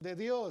de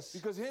Dios.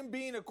 Because him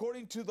being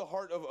according to the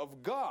heart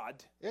of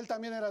God, Él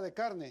también era de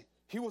carne.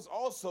 he was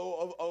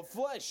also of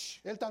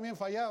flesh. Él también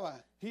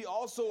fallaba. He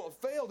also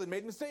failed and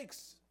made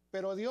mistakes.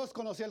 Pero Dios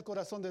conocía el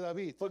corazón de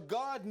David. But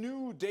God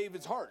knew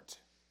David's heart.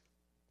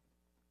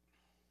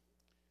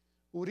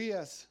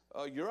 Urías.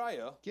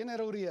 Uriah, ¿Quién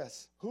era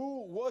Urías?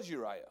 who was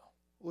Uriah?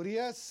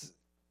 Urías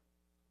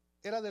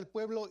era del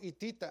pueblo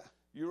hitita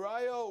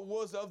Uriah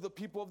was of the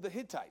people of the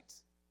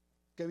Hittites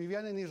que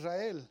vivían en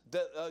Israel.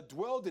 that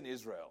dwelled in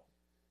Israel.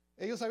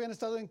 Ellos habían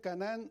estado en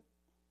Canaán.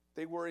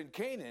 They were in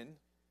Canaan.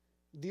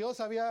 Dios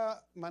había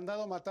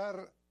mandado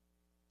matar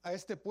a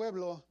este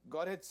pueblo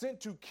God had sent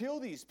to kill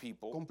these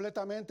people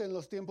completamente en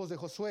los tiempos de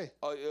Josué.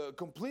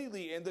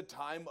 completely in the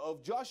time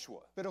of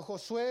Joshua. Pero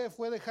Josué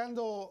fue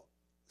dejando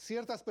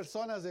ciertas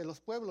personas de los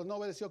pueblos, no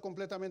obedeció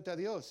completamente a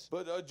Dios.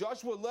 But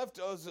Joshua left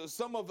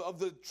some of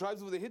the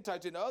tribes of the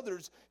Hittites and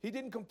others. He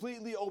didn't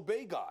completely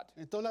obey God.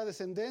 Entonces la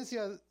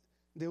descendencia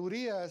de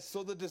Urías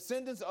So the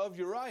descendants of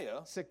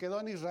Uriah, se quedó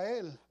en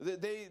Israel.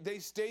 they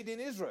stayed in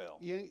Israel.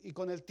 Y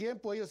con el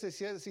tiempo ellos se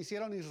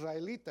hicieron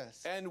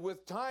israelitas. And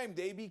with time,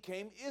 they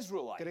became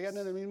Israelites. Creían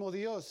en el mismo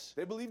Dios.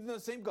 They believed in the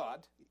same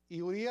God. Y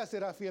Urías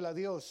era fiel a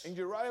Dios. And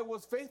Uriah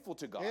was faithful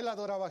to God. Él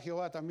adoraba a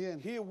Jehová también.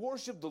 He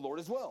worshiped the Lord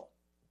as well.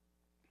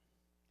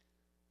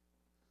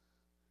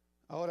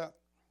 Ahora,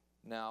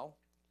 Now,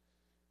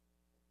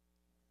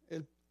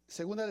 el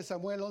segunda de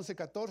Samuel 11,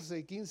 14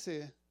 y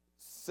 15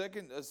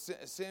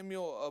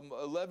 Samuel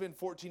 11,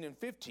 14, and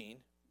 15.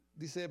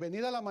 dice,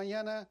 venida la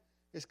mañana,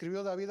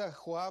 escribió David a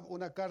Joab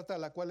una carta,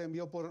 la cual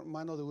envió por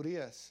mano de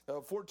Urías.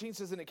 14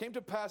 says, and it came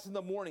to pass in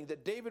the morning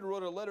that David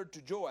wrote a letter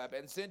to Joab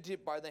and sent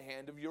it by the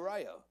hand of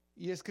Uriah.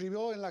 Y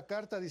escribió en la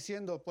carta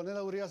diciendo, poned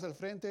a Urías al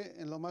frente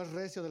en lo más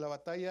recio de la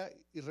batalla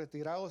y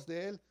retiraos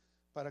de él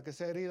para que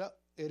sea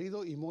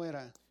herido y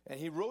muera. And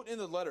he wrote in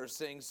the letter,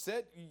 saying,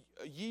 set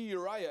ye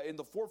Uriah in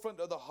the forefront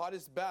of the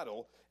hottest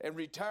battle, and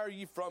retire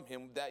ye from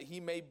him, that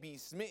he may be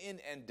smitten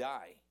and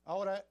die.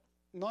 Ahora,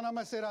 no nada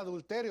más era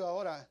adulterio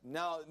ahora,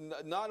 Now,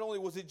 not only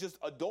was it just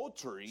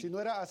adultery, sino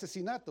era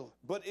asesinato,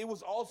 but it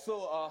was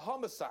also a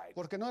homicide.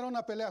 porque no era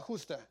una pelea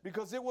justa.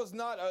 Because it was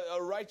not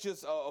a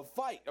righteous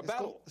fight, a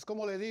battle. Es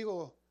como le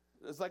digo,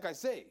 It's like I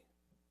say,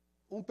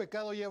 un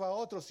pecado lleva a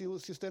otro si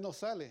usted no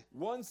sale.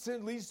 one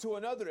sin leads to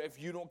another if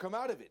you don't come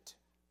out of it.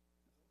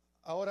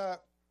 Ahora,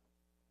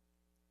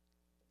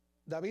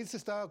 David se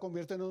estaba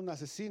convirtiendo en un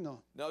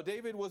asesino. Now,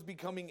 David was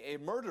becoming a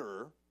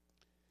murderer.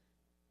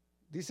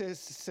 Dice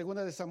 2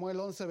 de Samuel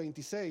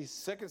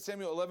 11:26, 2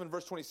 Samuel 11,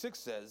 verse 26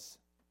 says,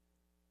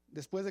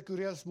 después de que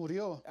Urías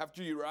murió,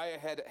 after Uriah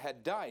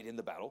had died in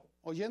the battle,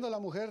 oyendo la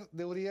mujer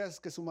de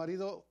Urías que su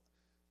marido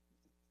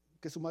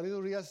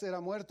Urías era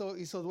muerto,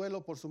 hizo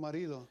duelo por su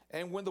marido.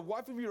 and when the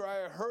wife of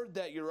Uriah heard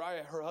that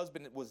Uriah, her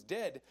husband, was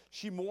dead,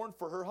 she mourned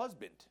for her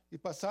husband.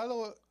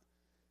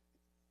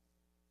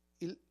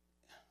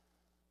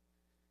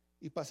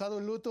 Y pasado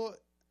el luto,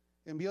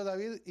 envió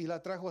David y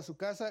la trajo a su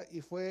casa,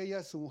 y fue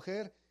ella su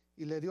mujer,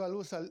 y le dio a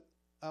luz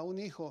a un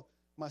hijo.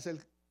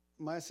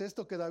 Mas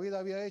esto que David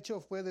había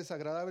hecho fue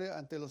desagradable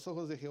ante los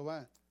ojos de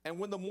Jehová. And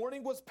when the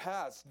morning was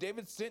past,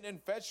 David sent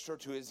and fetched her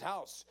to his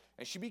house,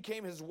 and she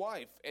became his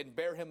wife and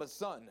bare him a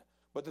son.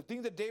 But the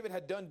thing that David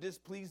had done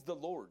displeased the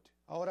Lord.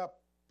 Ahora,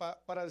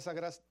 para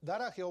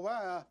desagradar a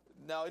Jehová,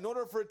 Now, in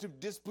order for it to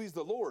displease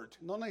the Lord,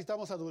 no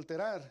necesitamos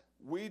adulterar.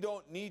 we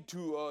don't need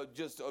to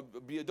just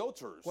be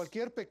adulterers.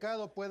 Cualquier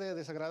pecado puede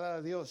desagradar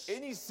a Dios.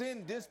 Any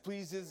sin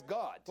displeases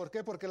God. ¿Por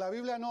qué? Porque la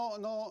Biblia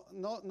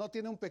no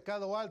tiene un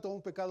pecado alto o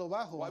un pecado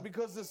bajo. Why?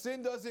 Because the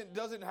sin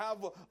doesn't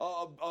have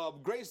a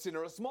great sin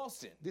or a small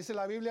sin. Dice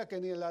la Biblia que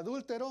ni el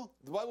adúltero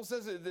The Bible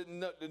says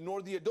that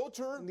nor the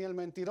adulterer ni el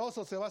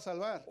mentiroso se va a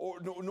salvar.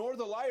 nor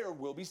the liar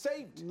will be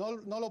saved. No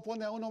lo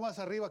pone a uno más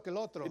arriba que el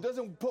otro. It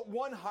doesn't put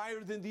one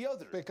higher than the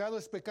other. Pecado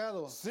es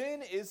pecado.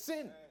 Sin is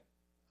sin.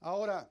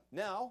 Ahora,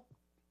 Now,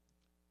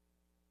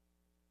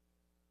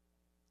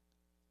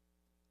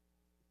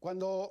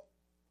 cuando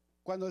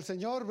el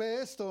Señor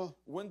ve esto,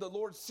 when the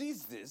Lord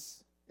sees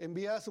this,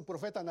 envía a su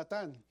profeta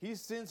Natán he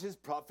sends his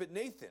prophet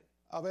Nathan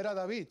a ver a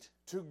David.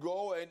 to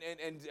go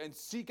and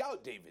seek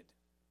out David.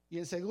 Y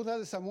en 2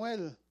 de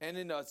Samuel And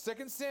in 2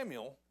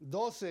 Samuel,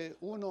 12,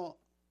 1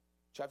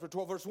 chapter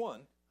 12, verse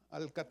 1,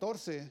 al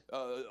 14,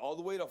 all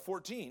the way to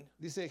 14,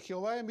 dice,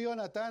 Jehová envió a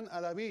Natán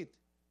a David,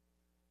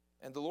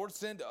 and the Lord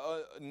sent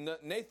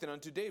Nathan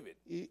unto David.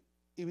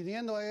 y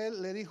viniendo a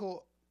él le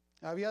dijo,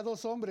 había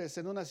dos hombres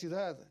en una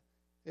ciudad,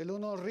 el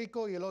uno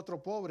rico y el otro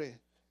pobre.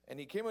 And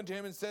he came unto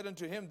him and said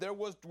unto him, there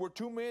were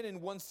two men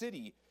in one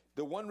city,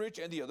 the one rich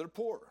and the other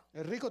poor.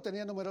 El rico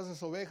tenía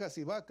numerosas ovejas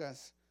y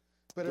vacas,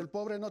 pero el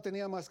pobre no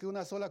tenía más que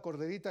una sola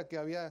corderita que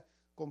había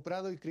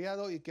comprado y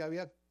criado y que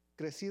había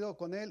crecido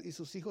con él y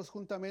sus hijos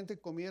juntamente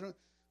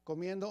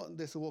comiendo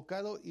de su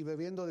bocado y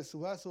bebiendo de su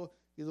vaso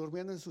y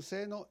durmiendo en su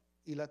seno,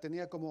 y la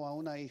tenía como a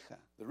una hija.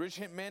 The rich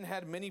man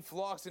had many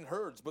flocks and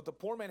herds, but the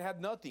poor man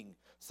had nothing,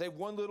 save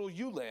one little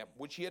ewe lamb,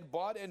 which he had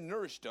bought and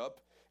nourished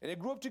up, and it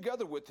grew up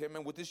together with him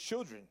and with his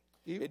children.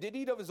 It did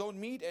eat of his own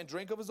meat and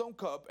drank of his own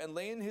cup, and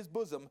lay in his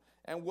bosom,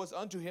 and was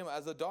unto him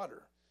as a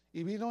daughter.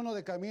 Y vino uno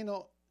de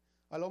camino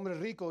al hombre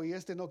rico, y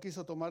éste no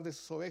quiso tomar de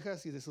sus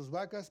ovejas y de sus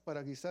vacas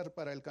para guisar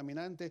para el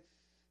caminante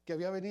que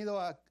había venido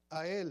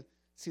a él,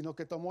 sino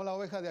que tomó la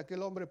oveja de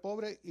aquel hombre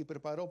pobre y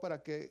preparó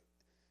para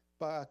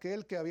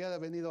aquel que había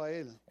venido a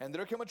él. And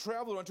there came a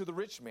traveler unto the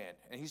rich man,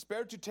 and he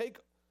spared to take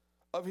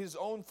of his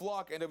own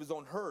flock and of his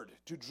own herd,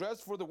 to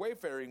dress for the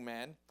wayfaring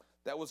man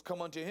that was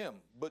come unto him,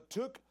 but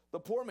took the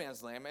poor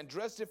man's lamb and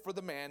dressed it for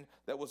the man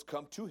that was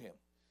come to him.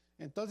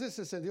 Entonces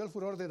se encendió el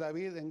furor de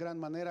David en gran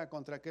manera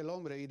contra aquel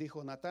hombre, y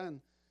dijo a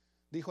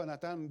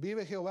Natán,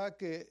 vive Jehová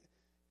que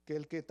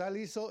el que tal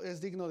hizo es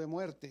digno de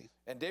muerte.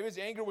 And David's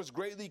anger was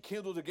greatly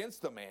kindled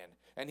against the man,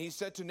 and he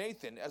said to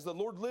Nathan, As the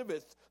Lord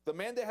liveth, the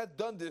man that hath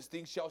done this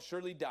thing shall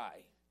surely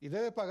die. Y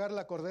debe pagar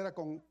la cordera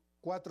con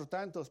 4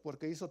 tantos,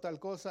 porque hizo tal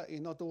cosa y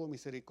no tuvo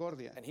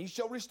misericordia. And he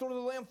shall restore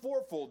the lamb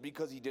fourfold,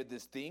 because he did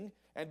this thing,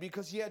 and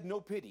because he had no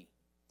pity.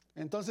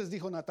 Entonces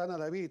dijo Natán a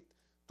David,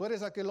 tú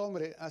eres aquel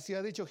hombre, así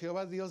ha dicho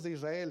Jehová Dios de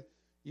Israel,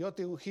 yo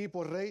te ungí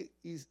por rey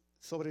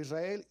sobre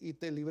Israel y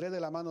te libré de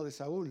la mano de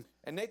Saúl.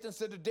 And Nathan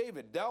said to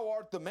David, Thou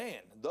art the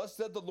man. Thus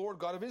said the Lord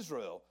God of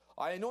Israel,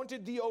 I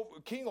anointed thee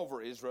king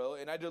over Israel,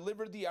 and I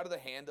delivered thee out of the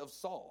hand of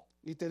Saul.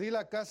 Y te di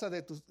la casa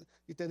de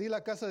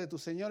tu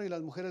señor y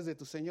las mujeres de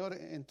tu señor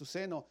en tu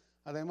seno.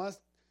 Además,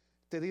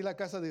 te di la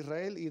casa de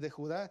Israel y de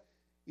Judá,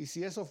 y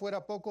si eso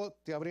fuera poco,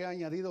 te habría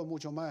añadido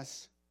mucho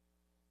más.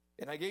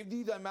 And I gave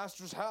thee thy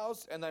master's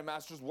house and thy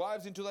master's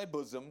wives into thy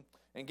bosom,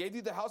 and gave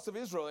thee the house of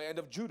Israel and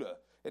of Judah.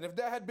 And if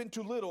that had been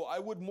too little, I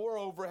would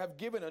moreover have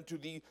given unto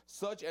thee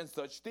such and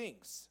such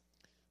things.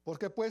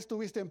 Porque pues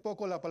tuviste en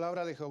poco la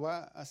palabra de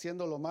Jehová,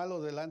 haciendo lo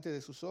malo delante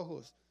de sus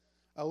ojos.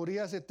 A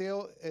Urías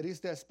Eteo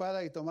heriste a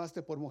espada y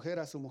tomaste por mujer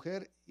a su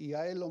mujer, y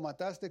a él lo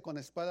mataste con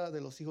espada de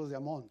los hijos de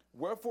Amón.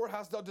 Wherefore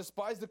hast thou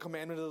despised the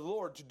commandment of the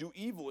Lord to do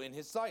evil in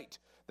his sight?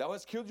 Thou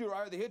hast killed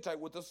Uriah the Hittite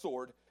with the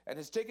sword, and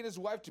hast taken his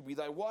wife to be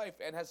thy wife,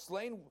 and hast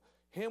slain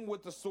him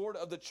with the sword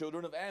of the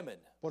children of Ammon.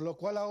 Por lo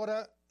cual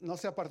ahora no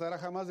se apartará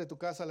jamás de tu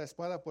casa la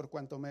espada, por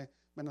cuanto me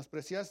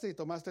menospreciaste y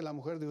tomaste la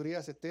mujer de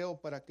Urías Eteo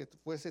para que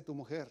fuese tu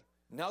mujer.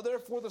 Now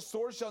therefore the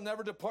sword shall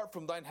never depart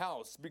from thine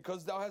house,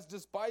 because thou hast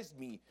despised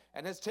me,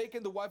 and hast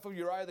taken the wife of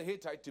Uriah the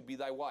Hittite to be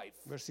thy wife.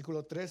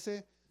 Versículo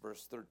 13.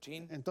 Verse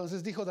 13.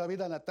 Entonces dijo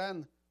David a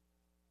Natán,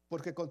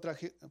 porque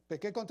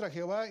pequé contra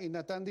Jehová, y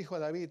Natán dijo a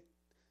David,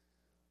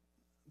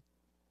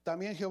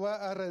 también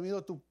Jehová ha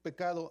redimido tu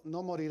pecado,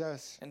 no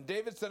morirás. And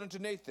David said unto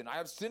Nathan, I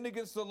have sinned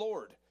against the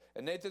Lord.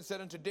 And Nathan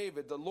said unto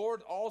David, The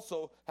Lord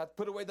also hath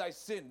put away thy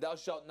sin, thou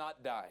shalt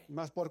not die.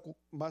 Mas por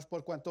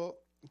cuanto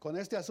con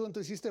este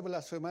asunto hiciste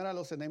blasfemar a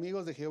los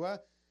enemigos de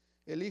Jehová,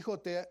 el hijo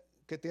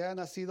que te ha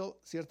nacido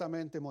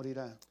ciertamente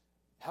morirá.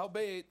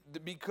 Howbeit,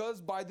 because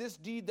by this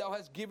deed thou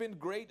hast given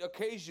great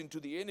occasion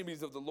to the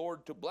enemies of the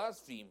Lord to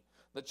blaspheme,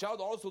 the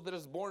child also that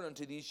is born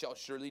unto thee shall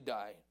surely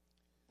die.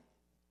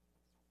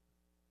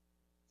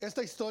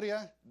 Esta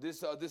historia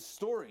This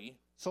story,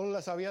 solo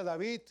la sabía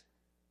David,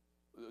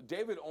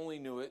 David only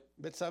knew it,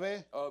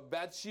 Betsabé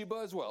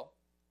Bathsheba as well,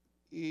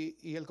 y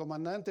el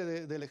comandante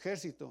del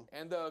ejército.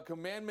 and the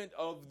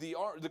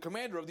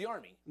commander of the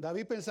army.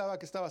 David pensaba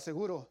que estaba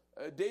seguro,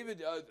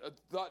 David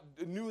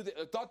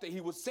thought that he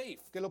was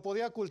safe, que lo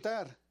podía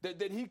ocultar.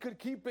 that he could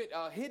keep it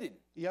hidden.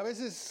 Y a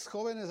veces,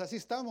 jóvenes, así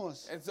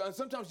estamos. And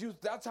sometimes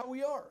that's how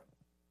we are.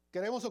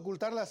 Queremos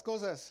ocultar las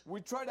cosas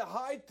We try to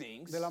hide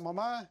things de la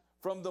mamá,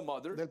 from the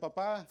mother, del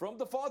papá, from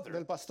the father,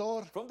 del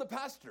pastor, from the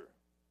pastor.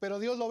 pero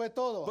Dios lo ve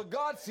todo. But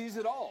God sees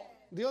it all.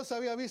 Dios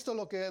había visto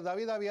lo que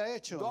David había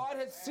hecho. God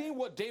had seen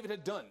what David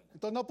had done.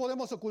 Entonces no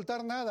podemos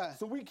ocultar nada.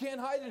 So we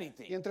can't hide Y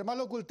anything. entre más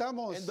lo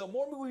ocultamos, And the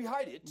more we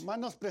hide it, más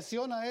nos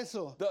presiona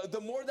eso.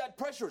 the more that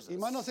pressures Y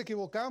más nos us.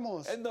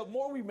 equivocamos. And the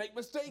more we make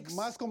mistakes.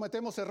 Más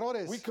cometemos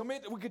errores. We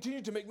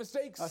continue to make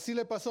mistakes. Así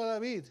le pasó a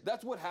David.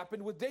 That's what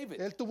happened with David.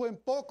 Él tuvo en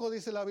poco,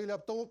 dice la Biblia,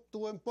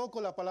 tuvo en poco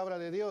la palabra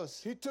de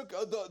Dios. He took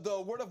the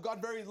word of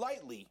God very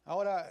lightly.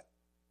 Ahora,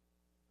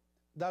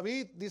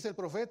 David, dice el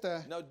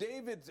profeta, Now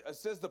David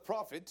says the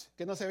prophet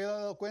que no se había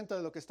dado cuenta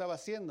de lo que estaba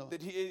haciendo.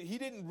 that he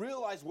didn't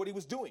realize what he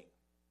was doing.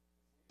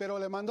 Pero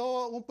le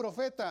mandó un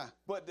profeta.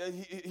 But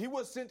he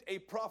was sent a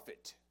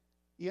prophet.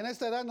 Y en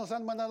esta edad nos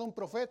han mandado un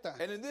profeta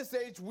And in this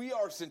age, we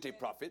are sent a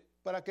prophet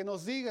para que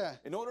nos diga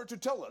in order to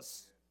tell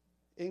us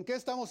en qué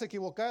estamos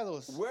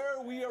equivocados,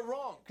 where we are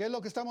wrong, qué es lo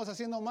que estamos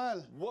haciendo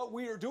mal, what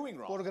we are doing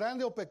por wrong,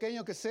 grande o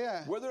pequeño que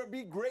sea. whether it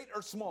be great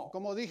or small.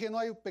 Como dije, no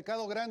hay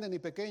pecado grande ni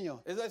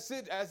pequeño. As I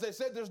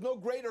said, there's no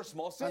great or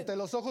small sin. Ante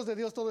los ojos de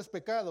Dios todo es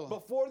pecado.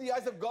 Before the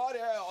eyes of God,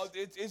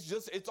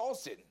 it's all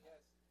sin.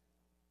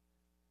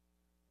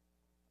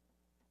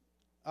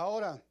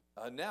 Ahora,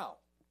 Now,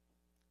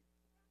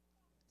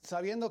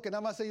 sabiendo que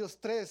nada más ellos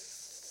tres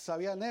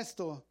sabían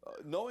esto,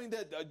 knowing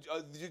that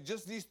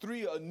just these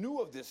three knew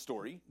of this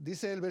story,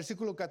 dice el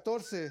versículo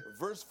 14,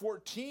 verse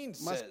 14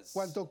 mas says,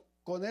 cuanto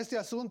con este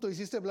asunto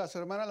hiciste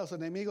blasfemar a los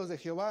enemigos de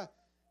Jehová,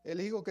 el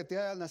hijo que te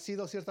ha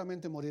nacido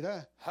ciertamente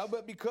morirá. How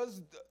about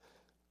because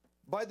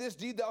By this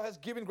deed thou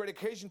hast given great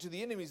occasion to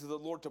the enemies of the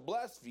Lord to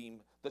blaspheme.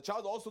 The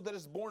child also that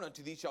is born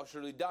unto thee shall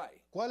surely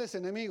die. ¿Cuáles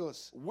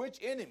enemigos? Which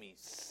enemies?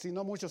 Si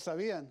no muchos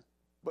sabían.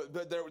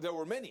 But there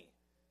were many.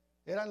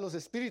 Eran los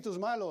espíritus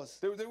malos.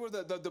 They were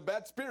the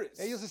bad spirits.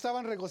 Ellos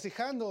estaban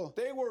regocijando.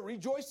 They were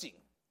rejoicing.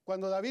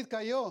 Cuando David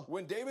cayó,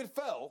 When David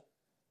fell,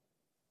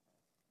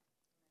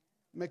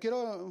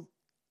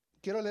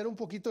 quiero leer un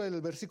poquito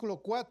el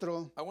versículo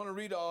 4. I want to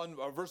read on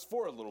verse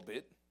 4 a little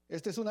bit.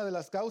 Esta es una de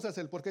las causas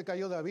el por qué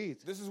cayó David.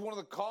 This is one of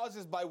the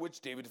causes by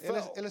which David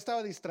fell. Él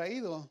estaba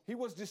distraído. He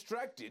was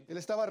distracted. Él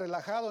estaba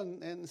relajado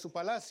en su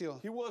palacio.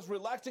 He was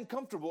relaxed and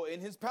comfortable in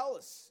his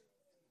palace.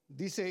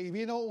 Dice, y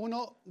vino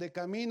uno de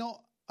camino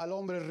al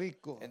hombre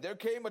rico. And there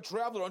came a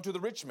traveler unto the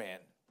rich man.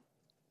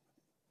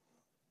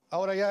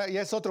 Ahora ya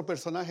es otro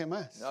personaje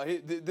más. Now,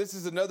 this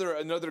is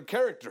another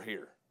character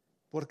here.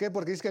 ¿Por qué?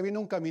 Porque dice que vino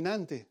un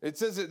caminante. It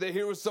says that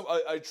here was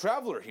a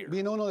traveler here.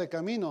 Vino uno de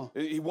camino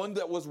One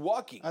that was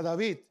walking a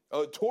David.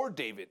 Toward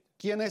David.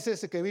 ¿Quién es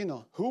ese que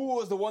vino? Who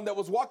was the one that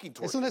was walking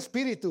toward Es un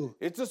espíritu.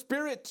 It's a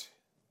spirit.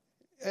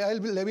 A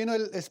él le vino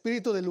el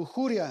espíritu de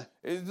lujuria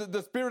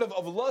The spirit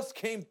of lust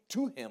came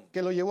to him,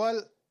 que lo llevó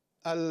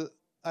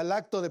al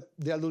acto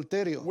de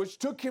adulterio. which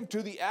took him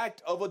to the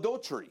act of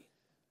adultery.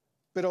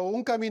 Pero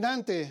un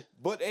caminante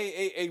But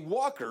a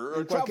walker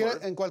or traveler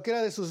en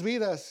cualquiera de sus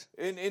vidas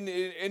in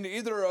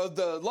either of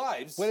the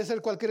lives, puede ser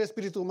cualquier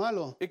espíritu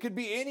malo it could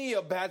be any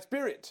bad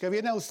spirit que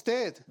viene a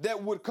usted that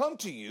would come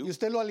to y you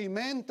usted lo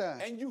alimenta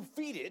and you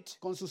feed it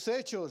con sus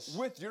hechos.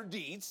 with your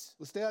deeds.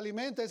 Usted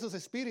alimenta esos You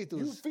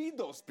espíritus. feed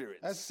those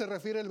spirits. A eso se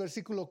refiere el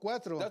versículo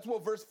 4. That's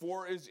what verse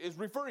 4 is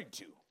referring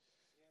to.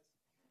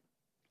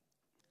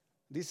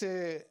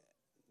 Dice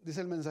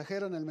el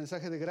mensajero en el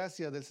mensaje de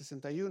gracia del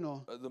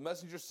 61. The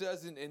messenger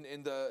says in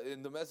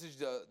the message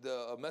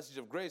the message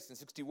of grace in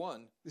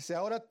 61. Dice,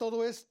 ahora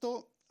todo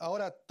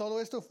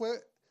esto fue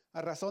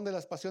a razón de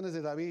las pasiones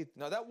de David.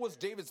 Now that was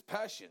David's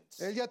passions.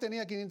 Él ya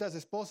tenía 500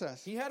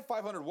 esposas, He had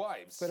 500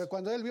 wives. pero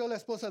cuando él vio la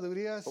esposa de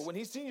Urías, But when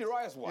he seen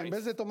Uriah's en wife,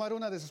 vez de tomar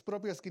una de sus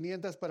propias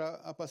 500 para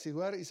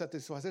apaciguar y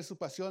satisfacer su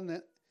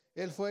pasión,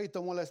 él fue y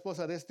tomó la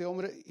esposa de este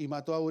hombre y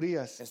mató a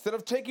Urías. instead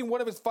of taking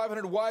one of his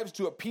 500 wives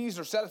to appease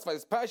or satisfy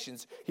his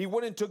passions, he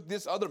went and took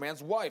this other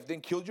man's wife,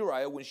 then killed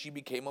Uriah when she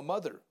became a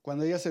mother.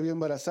 Cuando ella se vio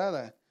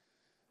embarazada,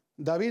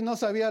 David no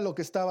sabía lo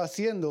que estaba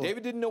haciendo,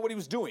 David didn't know what he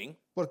was doing.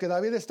 porque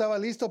David estaba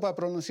listo para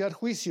pronunciar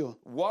juicio.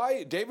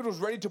 Why? David was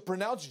ready to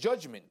pronounce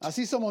judgment.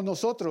 Así somos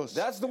nosotros.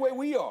 That's the way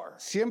we are.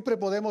 Siempre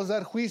podemos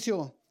dar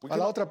juicio a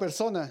la otra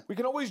persona, We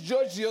can always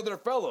judge the other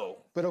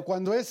fellow. pero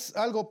cuando es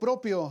algo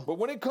propio, But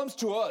when it comes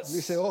to us,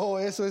 dice, oh,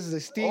 eso es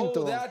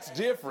distinto. oh, that's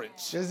different.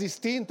 Es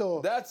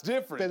distinto. That's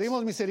different.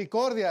 Pedimos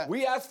misericordia.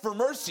 We ask for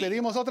mercy.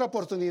 Pedimos otra We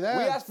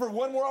oportunidad ask for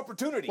one more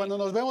opportunity. cuando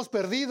nos vemos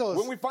perdidos,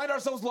 When we find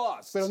ourselves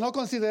lost, pero no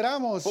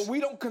consideramos but we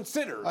don't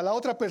consider a la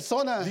otra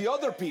persona the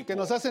other que people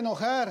nos hace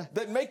enojar,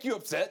 that make you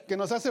upset, que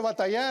nos hace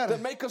batallar. that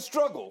make us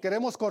struggle.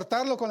 Queremos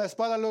cortarlo con la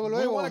espada luego,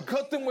 We luego. want to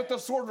cut them with the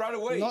sword right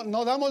away.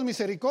 No damos We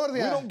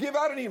misericordia, don't give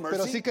out any pero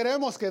mercy, sí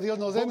queremos que Dios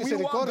nos dé but we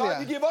want God to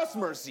misericordia. give us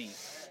mercy.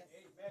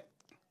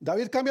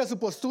 David cambia su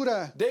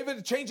postura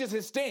David changes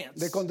his stance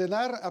de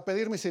condenar a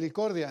pedir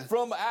misericordia.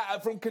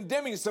 from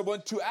condemning someone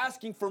to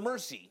asking for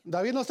mercy.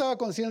 David no estaba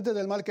consciente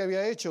del mal que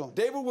había hecho,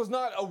 David was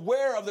not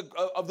aware of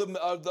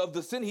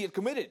the sin he had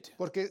committed.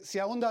 porque si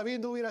aún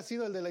David no hubiera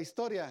sido el de la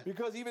historia,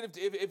 Because even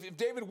if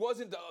David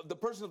wasn't the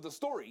person of the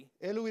story,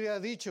 él hubiera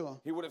dicho,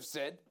 he would have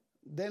said,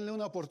 denle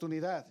una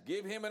oportunidad,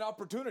 give him an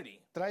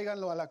opportunity.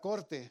 tráiganlo a la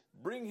corte.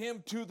 Bring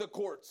him to the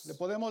courts. Le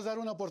podemos dar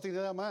una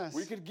oportunidad más.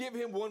 We could give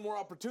him one more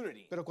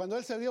opportunity. Pero cuando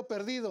él se vio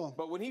perdido,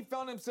 But when he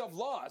found himself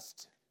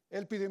lost,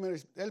 él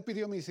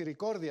pidió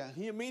misericordia.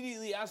 he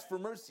immediately asked for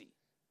mercy.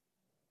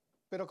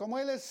 Pero como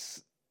él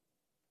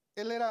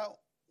era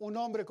un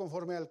hombre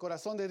conforme al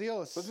corazón de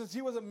Dios, But since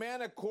he was a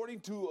man according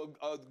to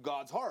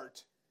God's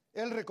heart,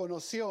 él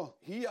reconoció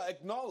he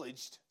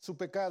acknowledged su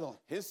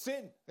pecado. his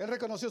sin. Él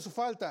reconoció su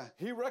falta.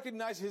 He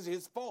recognized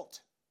his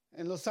fault.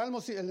 En el Salmo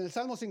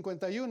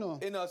 51,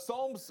 In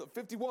Psalms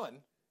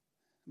 51,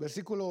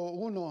 versículo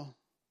 1,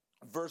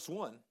 verse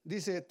 1,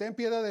 dice, ten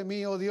piedad de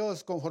mí, oh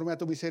Dios, conforme a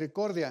tu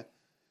misericordia,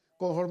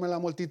 conforme a la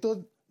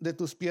multitud de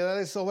tus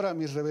piedades obra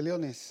mis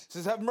rebeliones.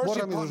 says, have mercy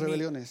Borra mis upon me,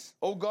 rebeliones.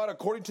 O God,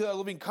 according to thy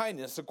loving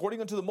kindness,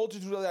 according unto the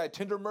multitude of thy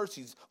tender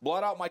mercies,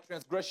 blot out my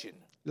transgression.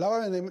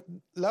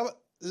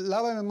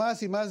 Lávame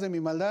más y más de mi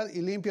maldad y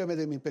límpiame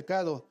de mi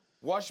pecado.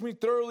 Wash me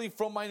thoroughly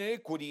from mine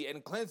iniquity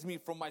and cleanse me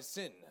from my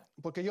sin.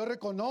 Porque yo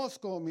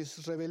reconozco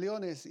mis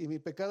rebeliones y mi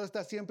pecado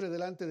está siempre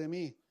delante de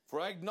mí. For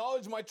I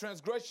acknowledge my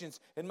transgressions,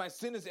 and my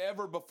sin is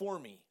ever before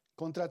me.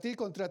 Contra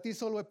ti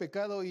solo he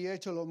pecado y he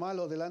hecho lo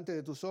malo delante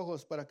de tus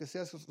ojos para que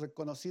seas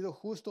reconocido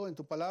justo en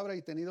tu palabra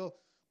y tenido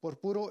por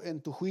puro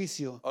en tu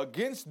juicio.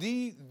 Against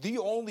thee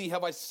only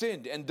have I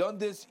sinned, and done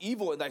this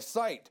evil in thy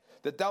sight,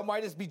 that thou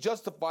mightest be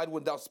justified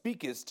when thou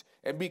speakest,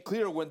 and be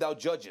clear when thou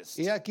judgest.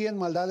 Y aquí en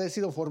maldad he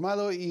sido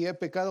formado y he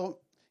pecado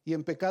y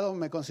en pecado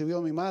me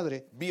concibió mi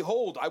madre.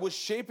 Behold, I was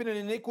shapen in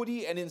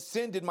iniquity, and in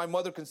sin did my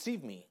mother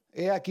conceive me.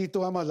 He aquí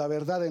tú amas la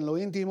verdad en lo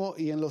íntimo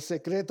y en lo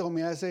secreto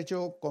me has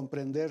hecho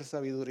comprender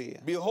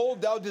sabiduría.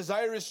 Behold, thou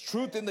desirest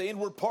truth in the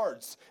inward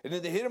parts, and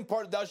in the hidden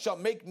part thou shalt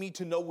make me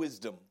to know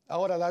wisdom.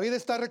 Ahora, David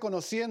está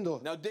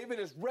reconociendo Now David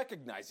is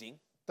recognizing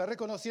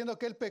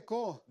que él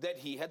pecó, that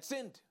he had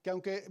sinned. que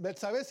aunque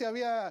Betsabé se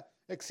había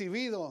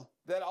exhibido,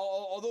 That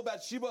although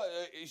Bathsheba,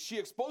 she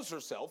exposed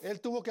herself, él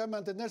tuvo que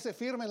mantenerse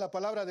firme en la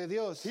palabra de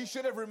Dios. he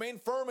should have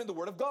remained firm in the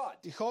word of God.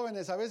 Y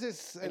jóvenes, a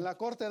veces en la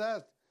corta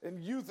edad And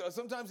youth,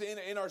 sometimes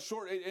in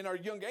our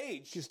young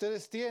age, que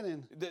ustedes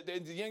tienen,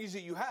 the young age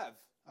that you have,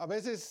 a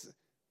veces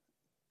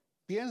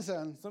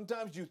piensan,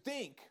 sometimes you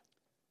think,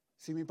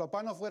 si mi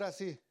papá no fuera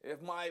así,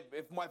 if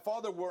my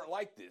father weren't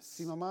like this,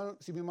 si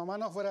mi mamá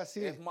no fuera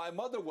así, if my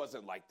mother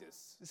wasn't like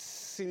this,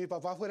 si mi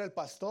papá fuera el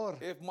pastor.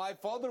 if my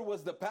father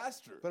was the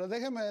pastor. Pero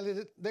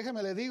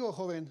déjeme le digo,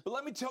 joven, But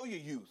let me tell you,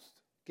 youth,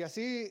 que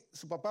así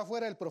su papá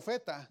fuera el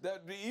profeta.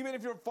 that even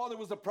if your father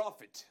was a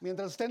prophet,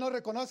 Mientras usted no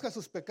reconozca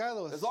sus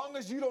pecados, as long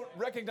as you don't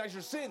recognize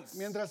your sins,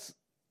 mientras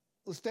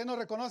usted no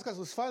reconozca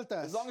sus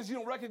faltas, as long as you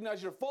don't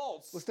recognize your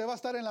faults, usted va a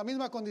estar en la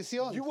misma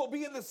condición, you will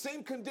be in the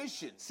same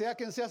condition. sea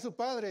quien sea su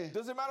padre.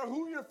 Doesn't matter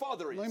who your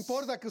father is. No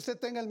importa que usted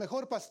tenga el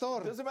mejor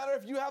pastor, Doesn't matter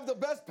if you have the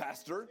best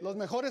pastor, los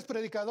mejores the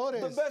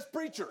predicadores. best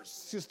preachers.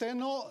 Si usted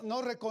no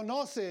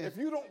reconoce If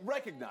you don't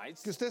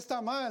recognize que usted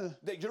está mal,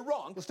 that you're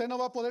wrong, usted no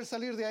va a poder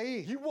salir de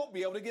ahí. you won't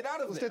be able to get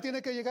out of Usted there.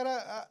 tiene que llegar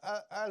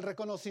al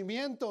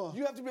reconocimiento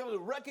You have to be able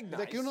to recognize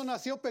de que uno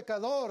nació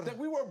pecador, that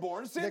we were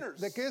born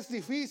sinners, de que es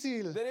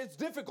difícil that it's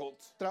difficult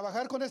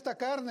trabajar con esta to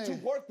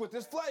carne. work with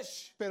this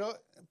flesh.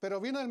 Pero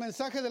vino el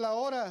mensaje de la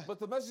hora But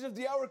the message of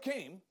the hour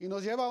came y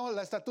nos lleva a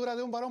la estatura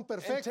de un varón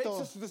and takes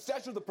perfecto, us to the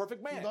stature of the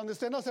perfect man, donde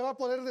usted no se va a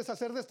poder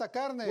deshacer de esta where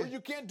carne,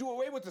 you can't do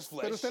away with this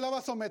pero flesh, usted la va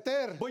a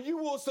someter, but you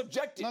will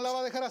subject it. no la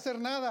va a dejar hacer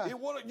nada. You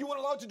won't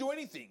allow it to do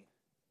anything.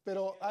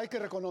 Pero hay que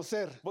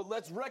reconocer But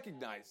let's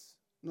recognize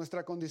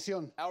nuestra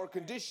condición. our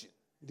condition.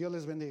 Dios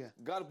les bendiga.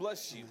 God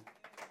bless you.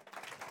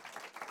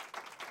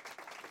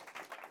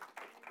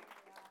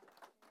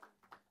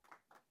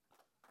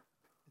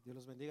 Dios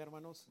los bendiga,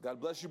 hermanos. God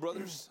bless you,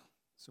 brothers.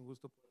 Es un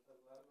gusto.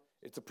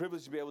 It's a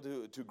privilege to be able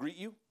to greet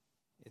you.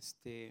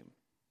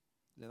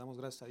 Le damos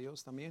gracias a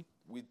Dios también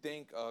We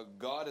thank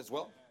God as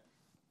well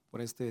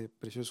por este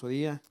precioso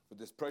día, for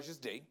this precious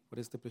day por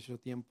este precioso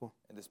tiempo.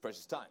 and this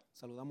precious time.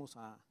 Saludamos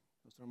a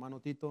nuestro hermano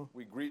Tito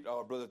We greet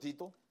our brother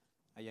Tito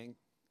allá en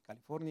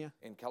California,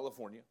 in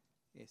California,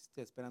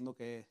 esperando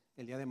que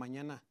el día de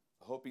mañana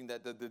hoping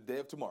that the day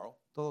of tomorrow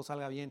todo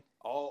salga bien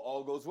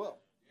all goes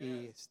well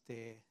y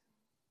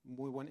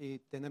y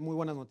tener muy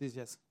buenas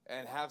noticias.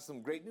 and have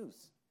some great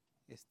news.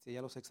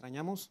 Ya los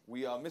extrañamos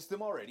We missed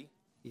them already,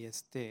 y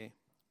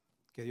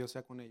que Dios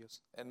sea con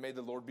ellos. and may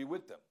the Lord be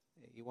with them,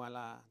 Igual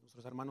a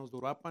nuestros hermanos de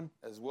Uruapan,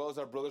 as well as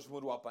our brothers from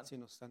Uruapan. si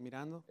nos están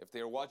mirando, If they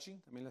are watching,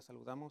 también les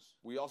saludamos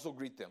we also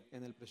greet them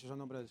en el precioso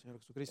nombre del Señor in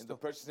the Jesucristo.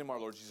 precious name of our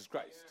Lord Jesus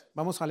Christ.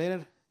 Vamos a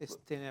leer,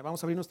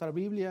 vamos a abrir nuestra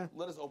Biblia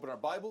Let us open our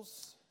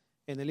Bibles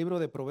en el libro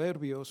de to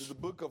Proverbios, the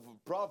book of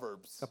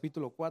Proverbs,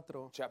 capítulo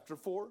 4, chapter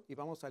 4, y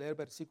vamos a leer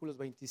versículos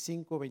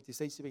 25,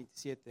 26 y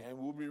 27. and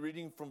we'll be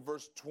reading from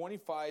verse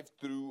 25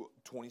 through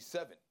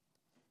 27.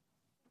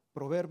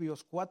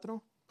 Proverbios 4,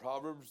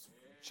 Proverbs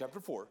chapter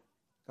 4,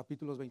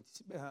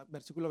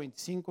 versículo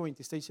 25,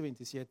 26 y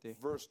 27.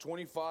 verse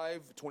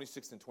 25,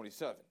 26, and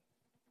 27.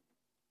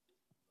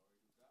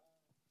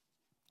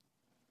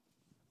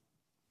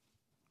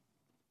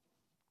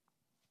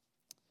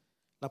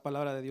 La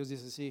palabra de Dios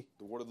dice así: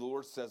 The word of the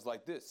Lord says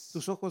like this: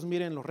 tus ojos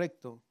miren lo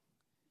recto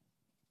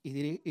y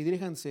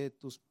diríjanse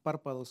tus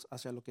párpados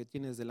hacia lo que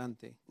tienes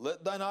delante.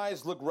 Let thine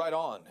eyes look right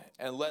on,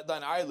 and let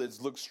thine eyelids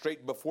look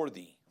straight before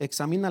thee.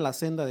 Examina la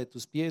senda de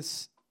tus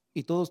pies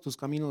y todos tus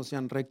caminos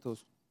sean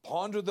rectos.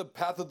 Ponder the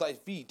path of thy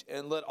feet,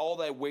 and let all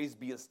thy ways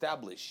be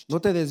established. No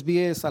te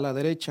desvíes a la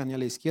derecha ni a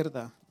la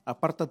izquierda,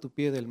 aparta tu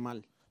pie del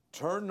mal.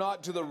 Turn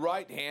not to the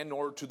right hand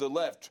nor to the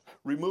left.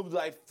 Remove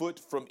thy foot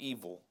from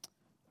evil.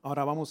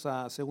 Ahora vamos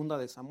a segunda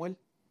de Samuel,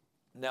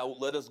 Now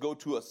let us go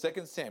to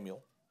 2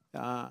 Samuel,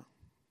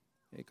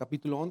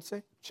 capítulo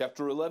 11,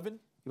 chapter 11.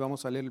 y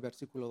vamos a leer el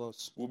versículo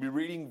 2. We'll be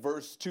reading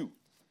verse 2.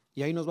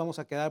 Y ahí nos vamos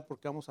a quedar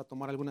porque vamos a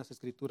tomar algunas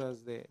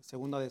escrituras de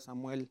segunda de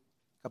Samuel,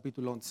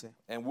 capítulo 11.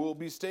 And we'll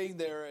be staying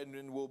there, and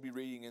then we'll be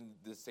reading in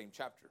this same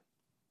chapter.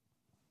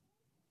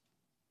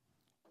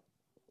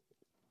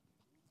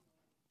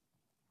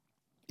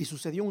 Y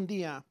sucedió un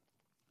día,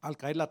 al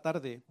caer la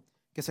tarde,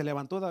 que se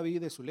levantó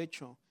David de su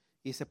lecho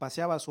y se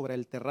paseaba sobre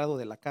el terrado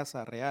de la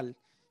casa real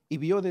y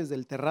vio desde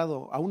el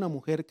terrado a una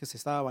mujer que se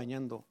estaba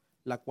bañando,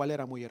 la cual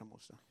era muy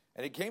hermosa.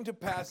 And it came to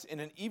pass in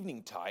an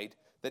evening tide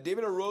that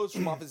David arose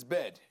from off his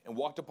bed and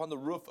walked upon the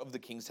roof of the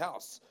king's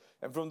house.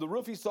 And from the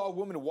roof he saw a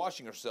woman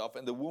washing herself,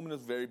 and the woman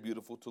was very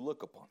beautiful to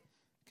look upon.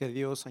 Que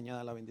Dios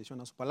añada la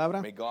bendición a su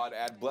palabra. May God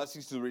add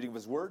blessings to the reading of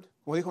his word.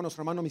 Como dijo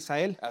nuestro hermano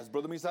Misael, As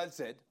Brother Misael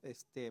said,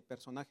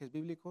 personajes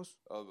bíblicos,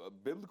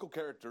 biblical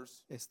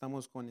characters,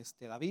 estamos con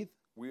David,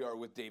 we are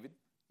with David,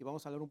 y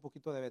vamos a hablar un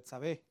poquito de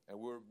Betsabé And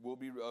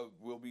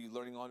we'll be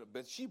learning on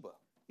Bathsheba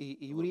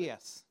y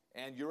Urías.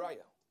 and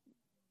Uriah.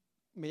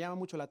 Me llama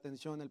mucho la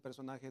atención el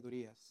personaje de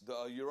Urías.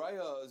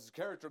 Uriah's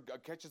character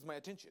catches my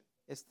attention.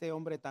 Este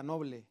hombre tan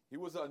noble He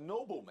was a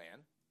noble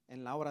man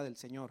en la obra del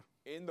Señor.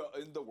 in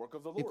the work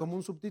of the Y Lord. como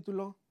un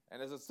subtítulo,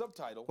 And as a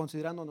subtitle,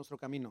 Considerando Nuestro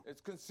Camino.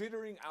 it's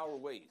considering our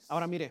ways.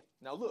 Ahora mire,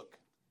 Now look,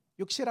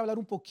 yo quisiera hablar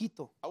un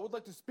poquito, I would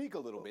like to speak a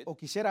little bit o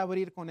quisiera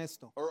abrir con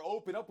esto, or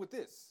open up with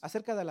this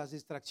acerca de las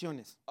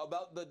distracciones.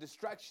 about the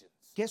distractions.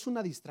 ¿Qué es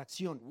una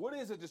distracción? What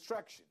is a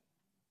distraction?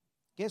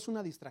 ¿Qué es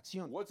una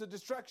distracción? What's a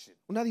distraction?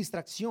 Una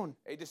distracción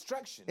A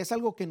distraction es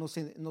algo que nos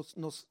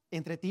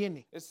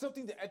entretiene, is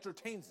something that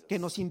entertains us, que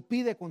nos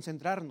impide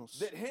concentrarnos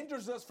that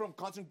hinders us from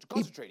y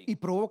concentrating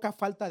provoca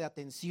falta de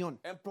atención.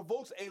 and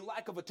provokes a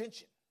lack of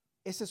attention.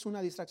 Esa es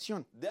una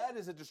distracción. That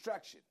is a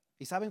distraction.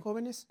 ¿Y saben,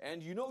 jóvenes?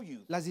 And you know,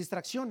 youth, Las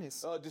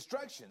distracciones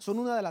distractions, son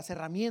una de las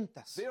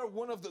herramientas they are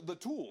one of the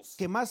tools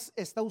que más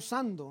está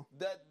usando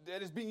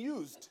that is being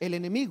used el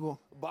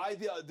enemigo by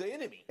the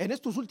enemy en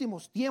estos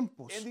últimos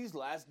tiempos in these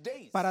last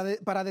days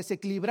para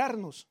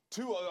desequilibrarnos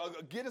to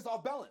get us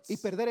off balance y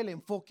perder el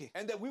enfoque.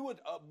 and that we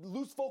would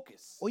lose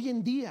focus. Hoy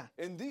en día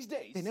In these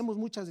days, tenemos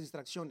muchas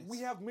distracciones. we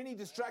have many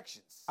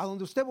distractions. A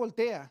donde usted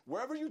voltea,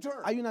 Wherever you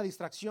turn, hay una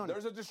distracción.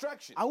 there's a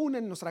distraction. Aún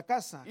en nuestra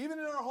casa Even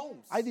in our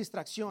homes, hay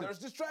distracción. there's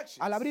distractions.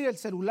 Al abrir el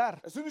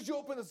celular As soon as you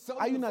open the hay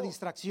cellular una phone,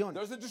 distracción.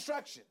 there's a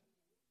distraction.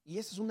 Y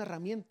esa es una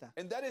herramienta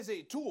And that is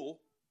a tool,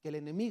 que el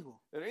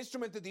enemigo an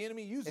instrument that the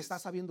enemy uses. está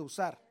sabiendo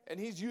usar. And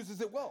he uses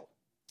it well.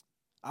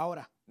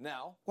 Ahora,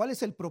 Now, ¿cuál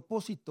es el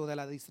propósito de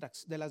las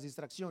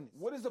distracciones?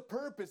 what is the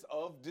purpose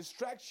of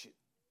distraction?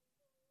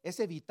 Es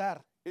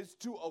evitar It's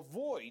to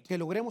avoid que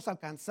logremos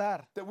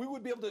alcanzar that we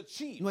would be able to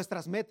achieve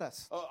nuestras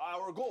metas.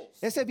 our goals.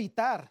 Es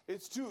evitar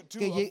It's to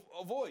que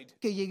avoid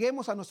que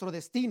lleguemos a nuestro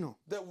destino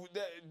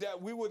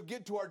that we would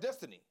get to our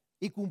destiny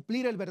y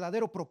cumplir el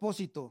verdadero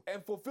propósito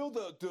and fulfill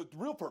the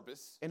real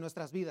purpose en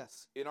nuestras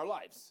vidas. in our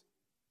lives.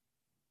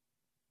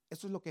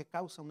 Eso es lo que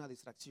causa una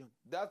distracción.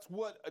 That's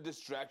what a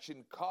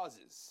distraction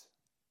causes.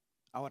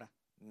 Ahora,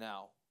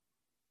 Now,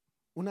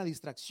 una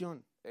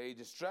distracción a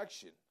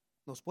distraction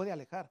nos puede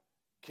alejar,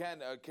 can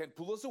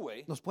pull us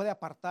away. nos puede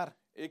apartar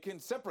It can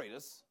separate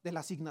us de la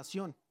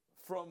asignación,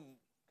 from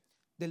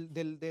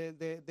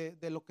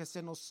de lo que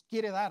se nos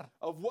quiere dar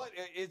of what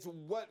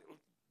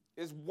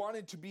is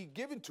wanted to be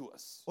given to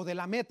us, o de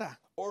la meta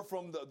or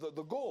from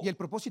the goal y el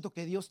propósito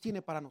que Dios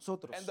tiene para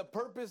nosotros. and the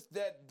purpose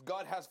that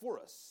God has for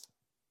us.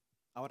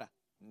 Ahora,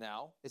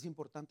 Now, es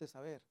importante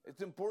saber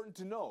it's important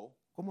to know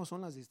cómo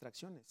son las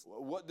distracciones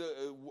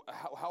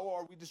how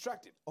are we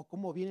distracted o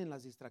cómo vienen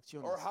las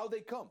distracciones. or how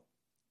they come.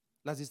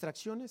 Las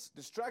distracciones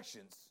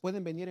Distractions,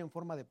 pueden venir en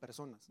forma de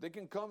personas, they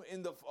can come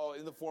in the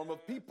form of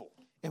people,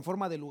 en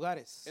forma de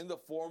lugares in the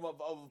form of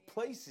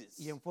places,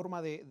 y en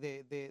forma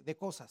de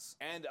cosas.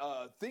 and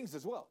things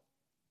as well.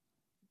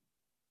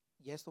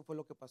 Y esto fue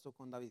lo que pasó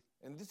con David.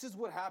 And this is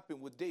what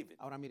happened with David.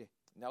 Ahora mire,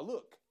 Now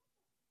look,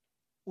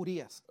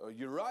 Urías,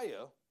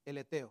 Uriah, el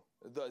Eteo,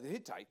 the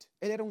Hittite,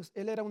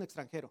 él era un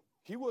extranjero,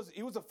 he was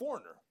a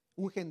foreigner.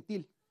 un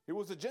gentil, He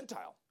was a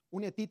Gentile.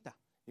 un etita.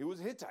 He was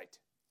a Hittite.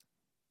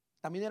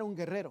 También era un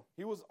guerrero.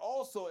 He was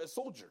also a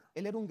soldier.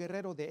 Él era un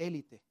guerrero de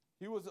élite,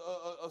 He was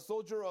a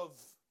soldier of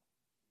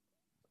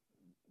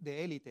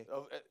elite,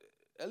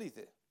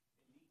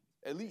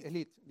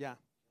 elite. ya.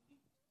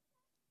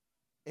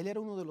 Él era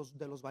uno de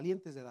los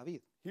valientes de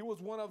David. He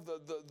was one of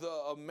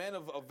the men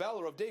of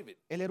valor of David.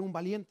 Él era un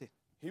valiente.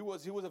 He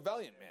was a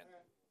valiant man.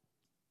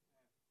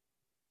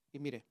 Y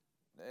mire,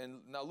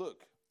 And now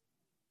look,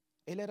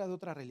 él era de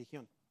otra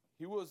religión,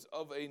 he was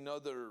of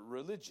another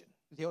religion,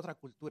 de otra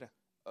cultura.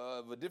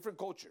 of a different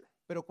culture.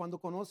 Pero cuando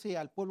conoce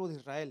al pueblo de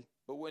Israel,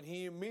 But when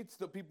he meets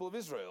the people of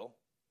Israel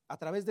a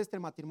través de este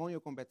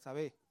matrimonio con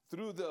Betsabé,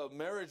 through the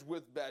marriage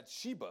with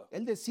Bathsheba,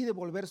 él decide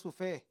volver su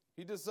fe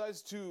he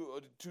decides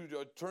to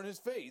turn his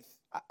faith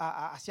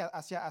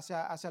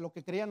hacia lo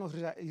que creían los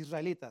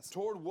israelitas.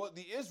 toward what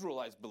the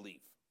Israelites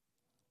believe.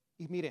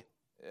 Y mire,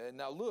 And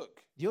now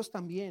look, Dios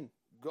también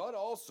God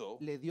also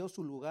le dio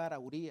su lugar a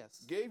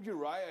Urías, gave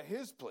Uriah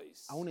his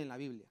place, aún en la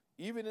Biblia,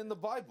 even in the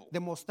Bible,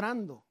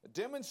 demostrando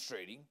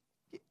demonstrating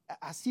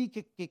así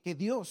que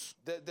Dios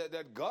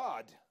that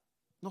God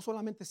no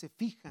solamente se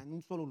fija en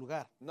un solo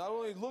lugar, not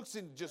only looks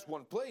in just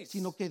one place,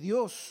 sino que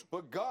Dios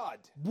but God,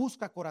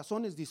 busca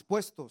corazones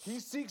dispuestos he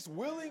seeks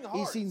willing y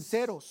hearts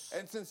sinceros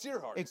and sincere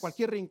en hearts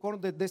cualquier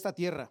rincón de esta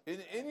tierra. in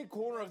any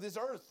corner of this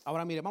earth.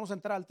 Ahora mire, vamos a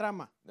entrar al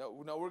trama. Now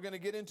we're going to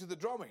get into the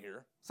drama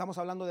here. Estamos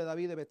hablando de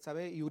David, de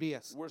Betsabé y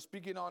Urías. We're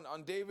speaking on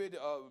David,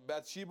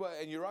 Bathsheba,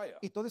 and Uriah.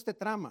 Y todo este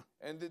trama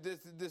And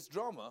this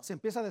drama, se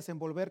empieza a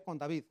desenvolver con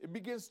David. it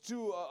begins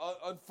to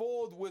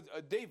unfold with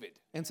David.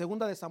 En 2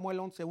 de Samuel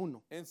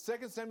 11:1 In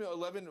 2 Samuel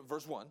 11,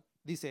 verse 1,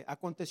 dice,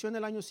 aconteció en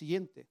el año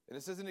siguiente, and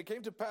it says, and it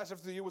came to pass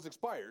after the year was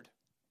expired,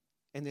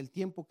 en el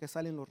tiempo que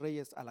salen los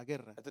reyes a la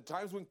guerra, at the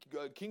times when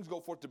kings go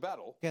forth to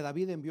battle, que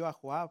David envió a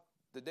Joab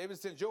that David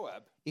sent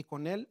Joab y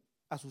con él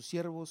a sus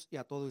siervos y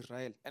a todo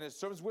Israel. and his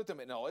servants with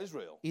him in all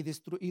Israel. Y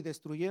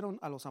destruyeron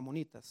a los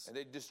amonitas. And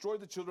they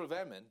destroyed the children of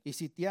Ammon Y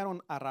sitiaron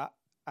a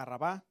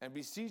Rabá, and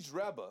besieged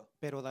Rabbah,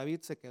 pero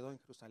David se quedó en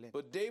Jerusalén.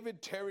 but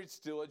David tarried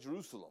still at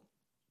Jerusalem.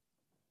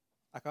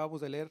 Acabamos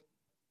de leer,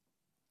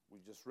 We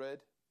just read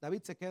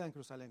David se queda en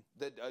Jerusalén.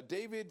 that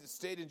David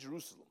stayed in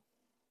Jerusalem.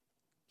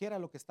 ¿Qué era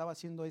lo que estaba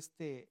haciendo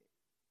este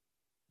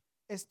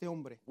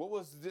hombre, What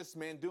was this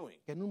man doing?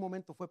 que en un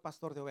momento fue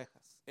pastor de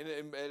ovejas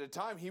At a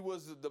time, he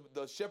was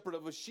the shepherd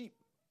of sheep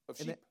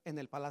en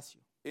el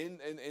palacio?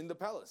 in the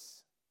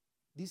palace.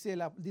 Dice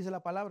la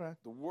palabra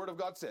The word of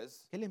God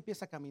says que él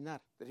empieza a caminar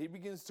that he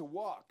begins to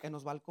walk en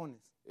los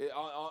balcones.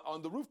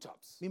 on the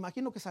rooftops. Me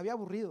imagino que se había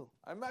aburrido.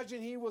 I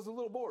imagine he was a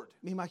little bored.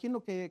 Me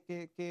imagino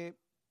que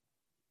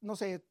no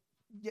sé,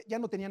 ya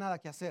no tenía nada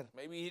que hacer.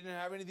 Maybe he didn't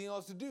have anything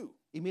else to do.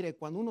 Y mire,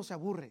 cuando uno se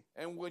aburre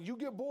And when you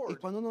get y bored,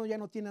 cuando uno ya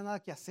no tiene nada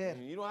que hacer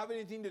and you don't have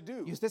anything to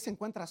do, y usted se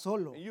encuentra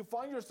solo, and you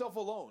find yourself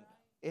alone,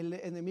 el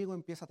enemigo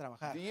empieza a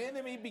trabajar. the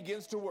enemy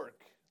begins to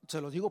work. Se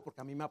los digo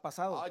porque a mí me ha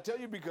pasado. I tell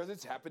you because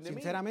it's happened to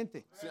me.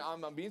 Sinceramente, See,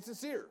 I'm being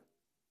sincere.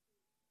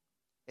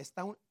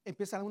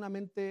 empieza una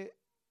mente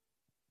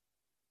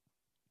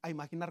a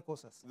imaginar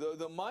cosas,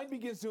 The mind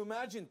begins to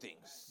imagine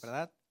things,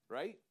 ¿verdad?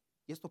 right?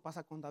 Y esto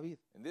pasa con David.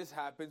 And this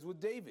happens with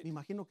Me David.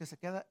 imagino que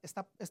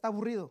está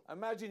aburrido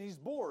Imagine he's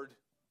bored,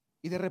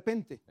 y de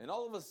repente, and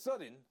all of a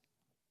sudden,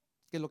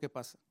 ¿qué es lo que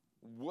pasa?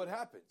 what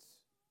happens?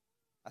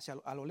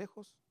 A lo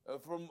lejos,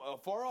 From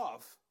far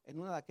off, en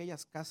una de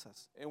aquellas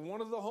casas, in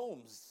one of the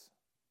homes,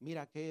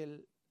 mira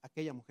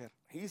aquella mujer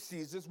he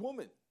sees this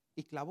woman,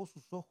 y clavó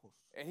sus ojos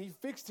and he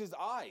fixed his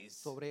eyes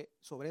sobre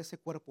ese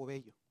cuerpo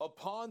bello,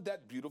 upon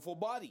that beautiful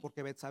body.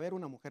 porque Betsabé era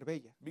una mujer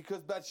bella.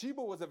 Because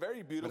Bathsheba was a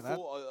very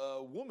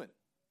beautiful woman.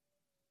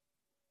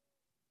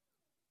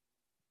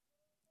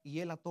 Y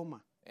él la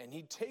toma And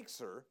he takes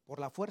her por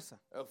la fuerza,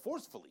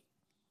 forcefully,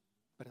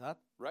 ¿verdad?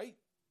 right?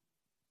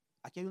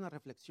 Aquí hay una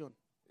reflexión.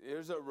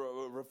 There's a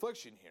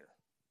reflection here.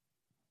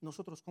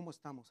 Nosotros, ¿cómo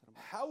estamos,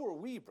 hermano? How are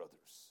we,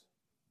 brothers?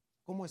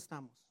 ¿Cómo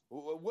estamos?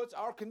 What's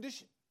our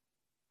condition?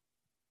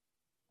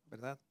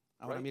 ¿Verdad?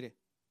 Ahora Right. mire,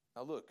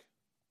 Now look,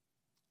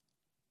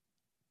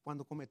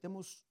 cuando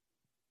cometemos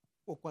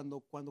o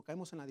cuando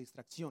caemos en la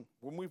distracción,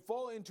 when we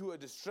fall into a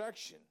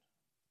distraction,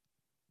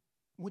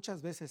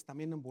 muchas veces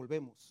también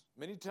envolvemos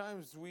many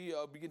times we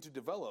begin to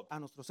develop. a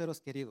nuestros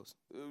seres queridos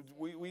Our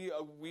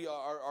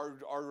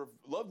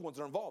loved ones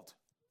are involved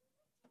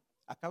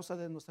a causa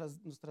de nuestras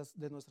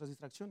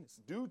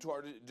distracciones. due to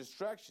our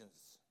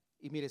distractions.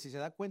 Y mire, si se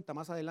da cuenta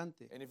más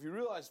adelante, And if you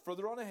realize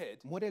further on ahead,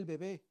 muere el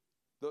bebé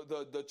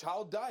the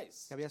child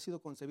dies que había sido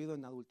concebido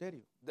en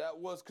adulterio. that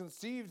was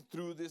conceived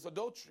through this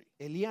adultery.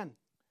 Elián,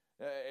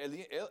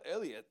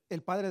 Elliot,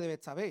 el padre de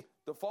Betsabé,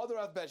 the father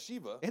of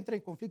Bathsheba, entra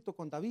en conflicto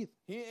con David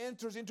he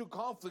enters into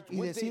conflict y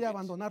with decide David,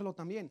 abandonarlo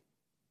también.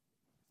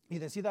 Y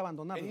decide and he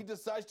abandonarlo.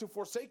 decides to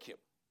forsake him.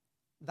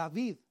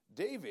 David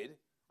David,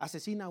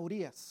 asesina a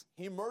Urias.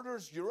 he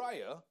murders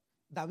Uriah.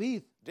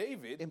 David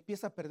David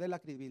empieza a perder la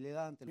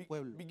credibilidad ante el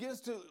pueblo. begins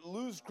to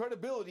lose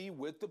credibility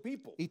with the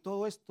people. Y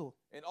todo esto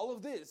And all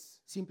of this,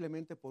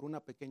 simplemente por una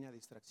pequeña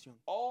distracción.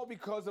 all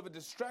because of a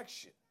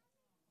distraction.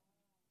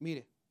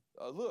 Mire,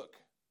 Look,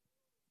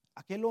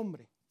 aquel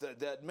hombre,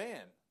 that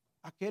man,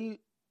 aquel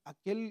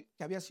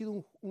que había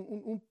sido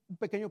un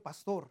pequeño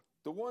pastor,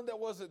 the one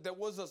that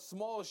was a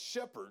small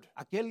shepherd,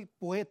 aquel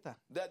poeta,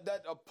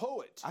 that a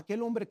poet,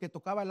 aquel hombre que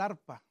tocaba el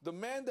arpa the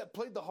man that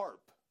played the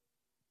harp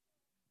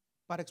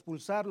para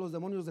expulsar los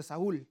demonios de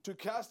Saúl, to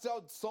cast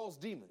out Saul's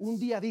demons. un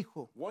día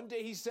dijo, One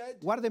day he said,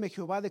 guárdeme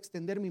Jehová de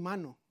extender mi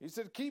mano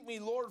keep me,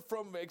 Lord,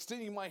 from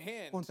extending my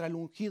hand contra el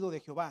ungido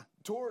de Jehová.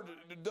 toward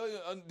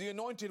the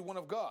anointed one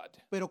of God.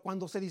 Pero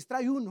cuando se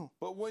distrae uno,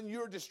 But when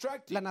you're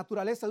distracted, la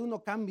naturaleza de uno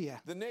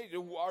cambia.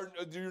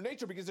 your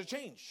nature begins to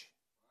change.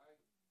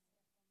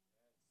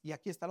 Y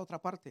aquí está la otra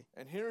parte.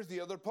 And here's the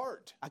other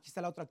part. Aquí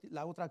está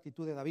la otra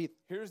actitud de David.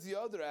 Here's the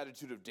other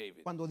attitude of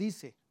David. Cuando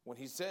dice, When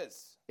he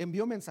says,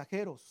 envió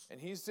mensajeros and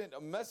he sent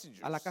a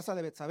messenger a la casa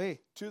de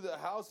Betsabé to the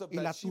house of y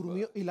la,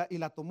 Bathsheba, y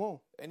la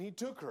tomó and he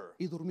took her,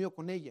 y durmió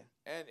con ella.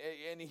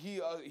 and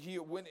he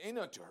went in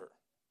unto her.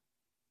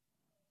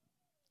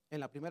 En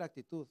la primera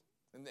actitud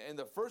And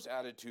the first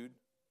attitude,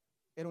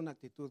 era una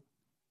actitud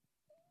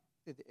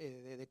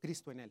de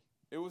Cristo en él.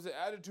 it was the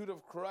attitude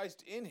of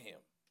Christ in him.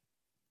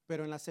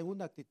 Pero en la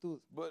segunda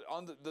actitud But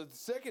on the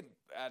second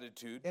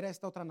attitude, era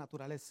esta otra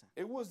naturaleza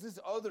it was this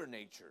other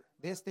nature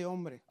de este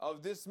hombre.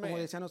 of this Como man,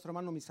 decía nuestro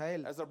hermano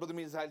Misael, as our brother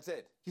Misael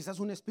said. quizás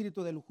un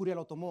espíritu de lujuria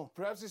lo tomó.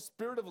 Perhaps the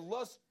spirit of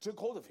lust took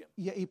hold of him.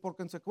 Y por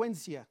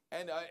consecuencia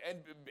And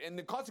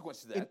the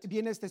consequence of that,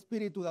 viene este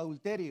espíritu de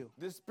adulterio.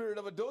 this spirit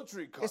of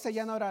adultery comes. Esa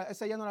ya no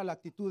era la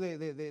actitud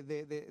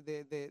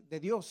de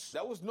Dios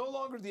That was no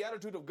longer the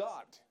attitude of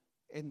God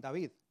en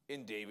David.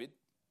 in David.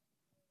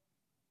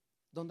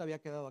 ¿Dónde había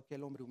quedado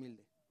aquel hombre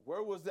humilde?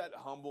 Where was that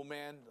humble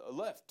man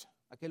left?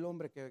 Aquel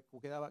hombre que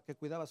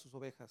cuidaba sus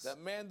ovejas. That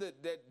man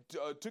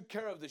that took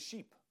care of the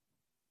sheep.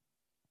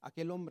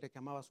 Aquel hombre que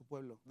amaba a su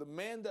pueblo. The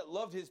man that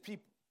loved his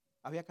people.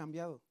 Había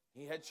cambiado,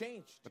 He had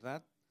changed,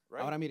 ¿verdad?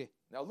 Right? Ahora mire,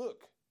 Now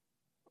look.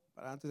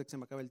 para antes de que se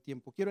me acabe el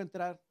tiempo, quiero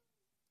entrar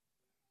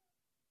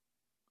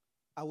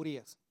a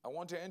Urías. I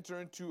want to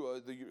enter into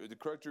the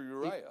character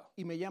Uriah.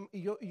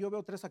 Y yo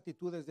veo tres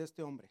actitudes de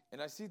este hombre.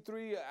 And I see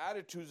three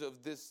attitudes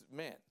of this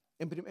man.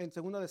 En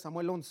 2 de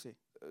Samuel 11,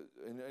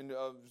 In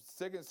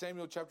 2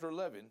 Samuel chapter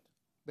 11,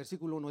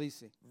 versículo 1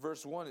 dice,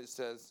 verse 1, it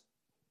says,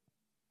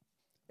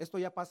 esto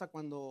ya pasa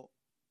cuando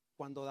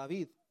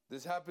David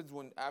this happens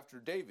when after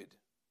David,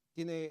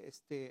 tiene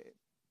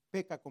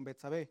peca con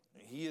Betsabé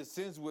he has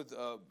sins with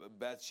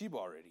Bathsheba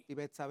already. y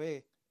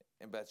Betsabé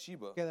And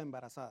Bathsheba queda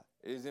embarazada.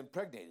 is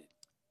impregnated.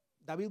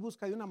 David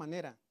busca de una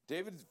manera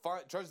David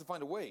tries to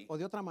find a way, o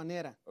de otra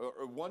manera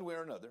or one way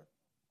or another,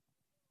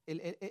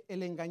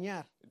 el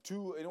engañar,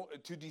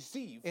 to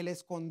deceive, el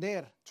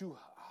esconder to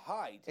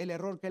hide el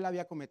error que él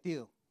había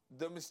cometido.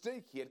 the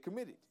mistake he had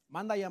committed.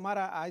 Manda a llamar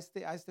a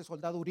este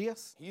soldado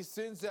Urías He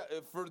sends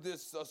for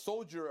this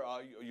soldier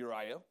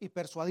Uriah y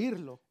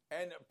persuadirlo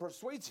and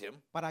persuades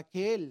him para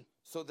que él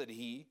so that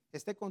he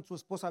esté con su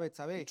esposa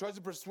Betsabé tries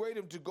to persuade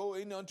him to go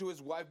in unto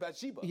his wife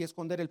Bathsheba y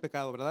esconder el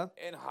pecado, ¿verdad?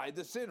 and hide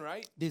the sin,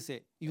 right?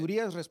 Dice, y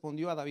Urías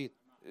respondió a David,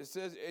 It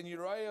says, and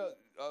Uriah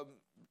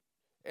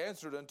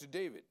answered unto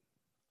David,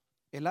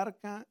 el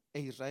arca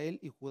e Israel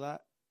y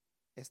Judá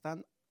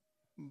están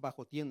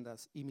bajo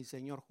tiendas y mi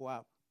señor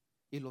Joab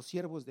y los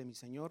siervos de mi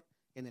señor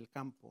en el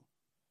campo.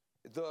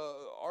 the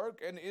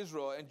ark and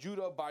Israel and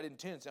Judah abide in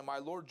tents, and my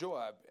lord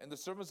Joab and the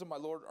servants of my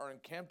lord are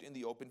encamped in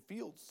the open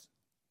fields.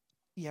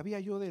 Y había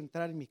yo de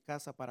entrar en mi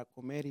casa para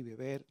comer y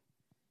beber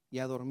y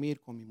a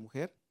dormir con mi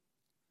mujer,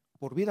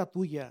 por vida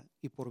tuya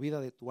y por vida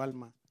de tu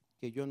alma,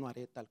 que yo no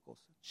haré tal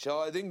cosa.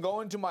 Shall I then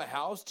go into my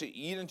house to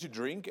eat and to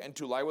drink and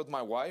to lie with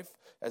my wife?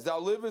 As thou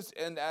livest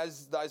and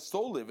as thy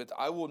soul liveth,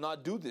 I will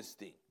not do this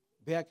thing.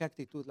 Vea qué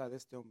actitud la de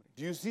este hombre.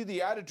 Do you see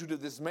the attitude of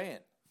this man?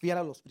 Fiel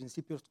a los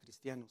principios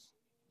cristianos.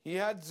 He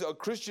had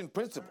Christian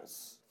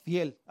principles.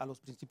 Fiel a los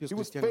principios He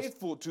was cristianos.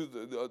 faithful to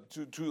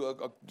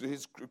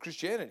his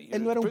Christianity, Él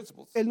his no, era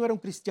principles. él no era un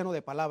cristiano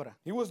de palabra.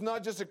 He was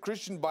not just a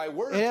Christian by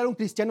word. Él era un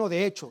cristiano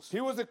de hechos He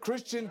was a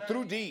Christian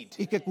through deed.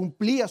 y que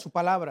cumplía su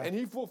palabra. And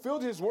he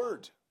fulfilled his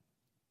word.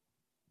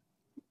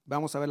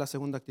 Vamos a ver la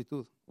segunda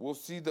actitud. We'll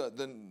see the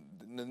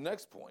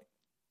next point.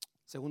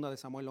 Segunda de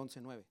Samuel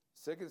 11:9.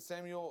 2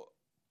 Samuel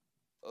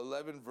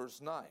 11, verse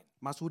 9.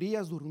 Mas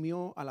Urías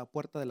durmió a la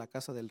puerta de la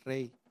casa del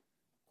rey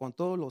con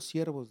todos los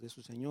siervos de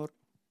su señor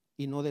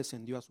y no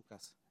descendió a su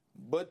casa.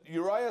 But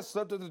Uriah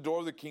slept at the door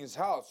of the king's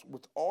house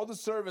with all the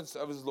servants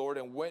of his lord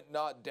and went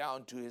not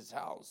down to his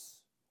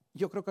house.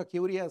 Yo creo que aquí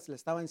Urías le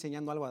estaba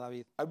enseñando algo a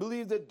David. I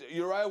believe that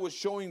Uriah was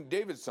showing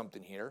David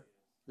something here.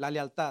 La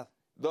lealtad.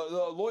 The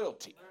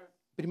loyalty.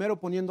 Primero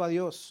poniendo a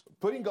Dios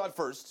Putting God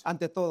first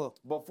ante todo.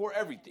 before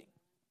everything.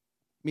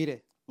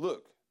 Mire,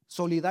 Look,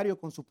 solidario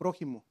con su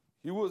prójimo.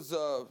 he was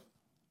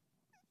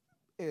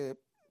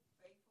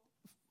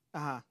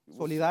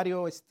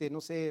Solidario,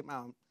 no sé,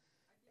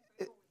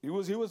 he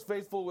was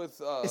faithful with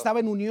estaba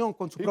en unión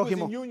con su he was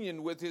prójimo, in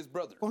union with his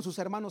brother, con sus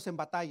hermanos en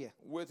batalla.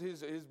 with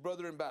his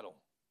brother in battle.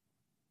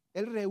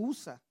 Él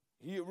rehúsa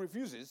He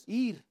refuses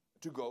ir,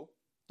 to go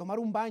tomar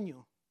un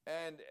baño,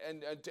 and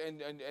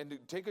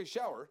take a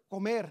shower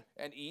comer,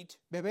 and eat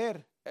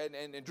beber and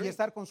y drink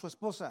estar con su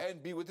esposa.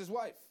 and be with his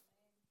wife.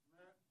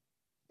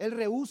 Él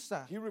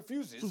rehúsa He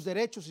refuses sus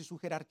derechos y su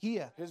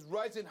jerarquía, his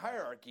rights and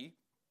hierarchy,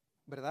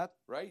 ¿verdad?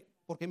 right?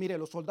 Porque mire,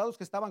 los soldados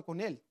que estaban con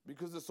él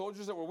Because the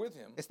soldiers that were with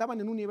him, estaban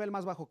en un nivel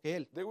más bajo que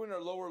él, they were in a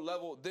lower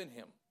level than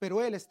him. pero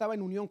él estaba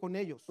en unión con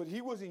ellos, But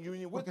he was in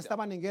union with porque them.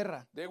 estaban en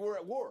guerra, They were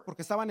at war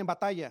porque estaban en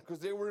batalla. because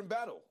they were in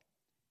battle.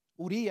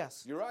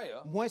 Urías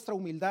Uriah, muestra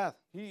humildad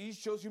he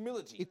shows y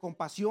humility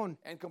compasión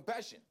and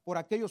compassion por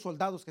aquellos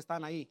soldados que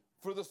están ahí.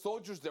 for the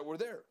soldiers that were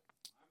there.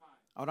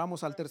 Ahora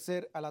vamos a la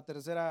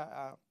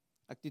tercera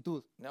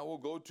actitud. Now we'll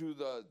go to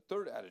the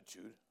third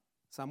attitude,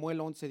 Samuel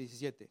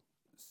 11:17.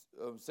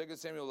 2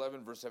 Samuel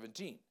 11, verse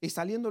 17. Y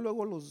saliendo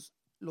luego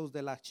los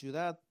de la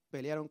ciudad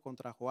pelearon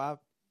contra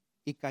Joab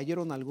y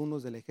cayeron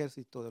algunos del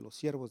ejército de los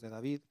siervos de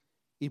David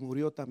y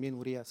murió también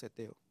Urías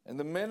Eteo. And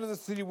the men of the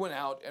city went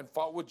out and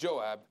fought with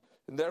Joab,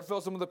 and there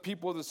fell some of the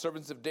people of the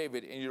servants of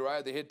David, and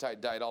Uriah the Hittite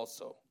died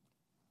also.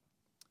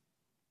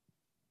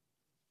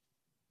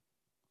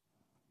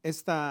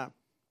 Esta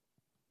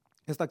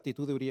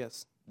actitud de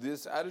Urías,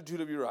 This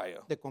attitude of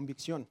Uriah, de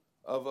convicción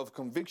of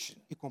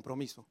conviction y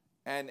compromiso.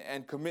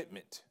 and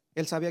commitment.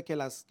 Él sabía que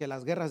las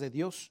guerras de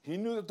Dios, He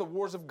knew that the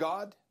wars of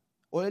God,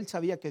 o él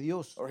sabía que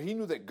Dios or he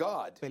knew that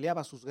God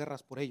peleaba sus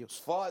guerras por ellos.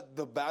 fought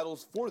the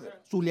battles for them.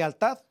 Su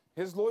lealtad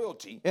His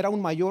loyalty era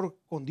aún mayor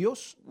con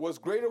Dios was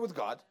greater with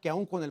God que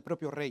aún con el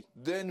propio rey.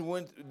 than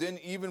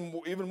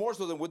even more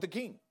so than with the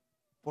king.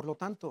 Por lo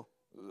tanto,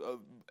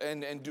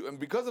 And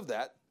because of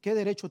that, ¿qué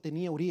derecho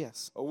tenía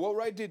Urías what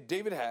right did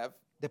David have,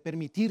 de or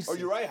permitirse?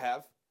 Uriah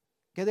have?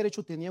 ¿Qué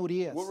derecho tenía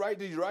Urías What right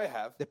did Uriah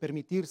have de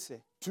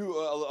permitirse to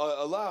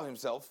allow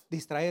himself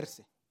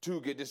distraerse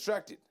to get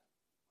distracted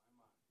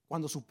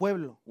cuando su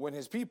pueblo, when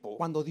his people,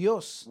 cuando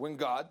Dios when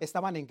God,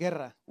 estaban en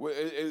guerra,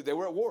 they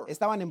were at war,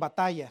 estaban en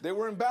batalla, they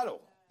were in battle,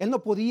 Él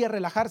no podía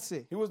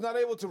relajarse. He was not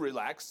able to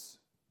relax.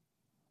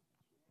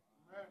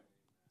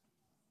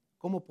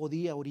 ¿Cómo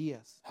podía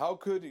Urias How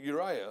could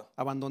Uriah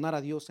abandonar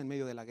a Dios en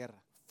medio de la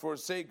guerra?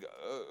 forsake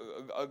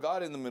a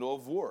God in the middle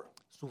of war?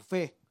 Su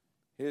fe,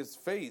 His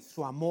faith,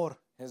 su amor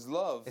his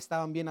love,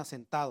 estaban bien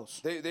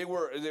asentados they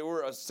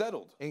were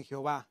settled en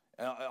Jehová.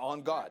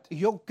 on God. Y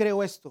yo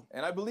creo esto,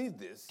 And I believe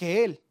this,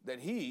 que Él, that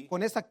he,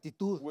 con esa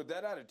actitud, with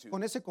that attitude,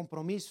 con ese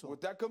compromiso, with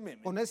that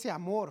commitment, con ese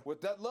amor, with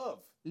that love,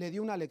 le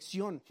dio una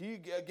lección he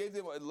gave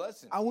them a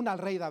lesson. aún al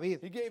rey David.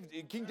 He gave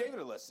King David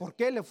a lesson.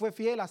 Porque Él le fue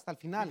fiel hasta el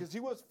final, Because he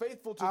was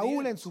faithful to the aún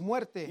end. en su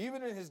muerte.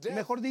 Even in his death,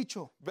 Mejor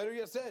dicho, better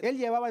yet said, Él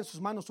llevaba en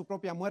sus manos su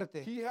propia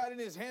muerte he had in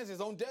his hands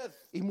his own death.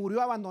 y murió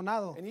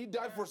abandonado And he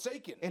died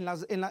forsaken en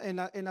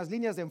las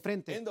líneas de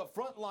enfrente. in the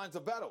front lines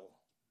of battle.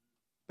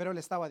 Pero Él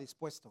estaba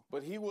dispuesto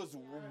But he was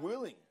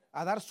willing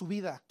a dar su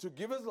vida to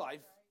give his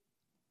life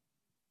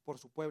por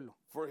su pueblo.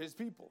 for his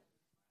people.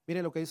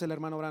 Mire lo que dice el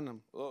hermano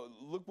Branham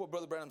Look what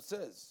Brother Branham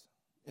says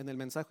en el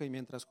mensaje y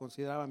mientras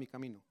consideraba mi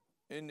camino.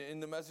 in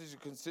the message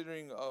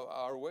considering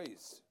our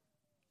ways.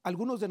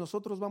 Algunos de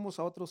nosotros vamos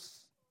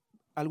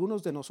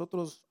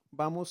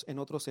en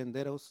otros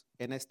senderos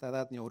en esta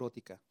edad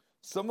neurótica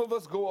Some of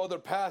us go other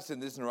paths in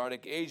this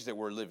neurotic age that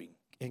we're living.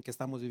 en que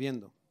estamos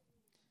viviendo.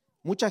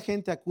 Mucha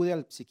gente acude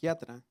al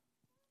psiquiatra.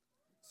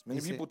 Many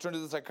Dice- people turn to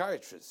the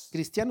psychiatrist.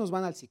 Cristianos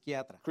van al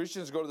psiquiatra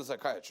Christians go to the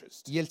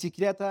psychiatrist. y el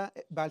psiquiatra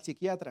va al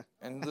psiquiatra.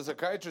 And the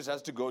psychiatrist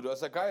has to go to a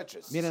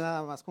psychiatrist. Mire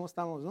nada más cómo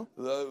estamos, ¿no?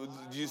 Do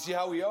you see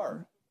how we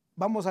are?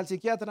 Vamos al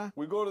psiquiatra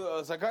We go to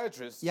a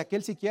psychiatrist, y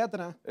aquel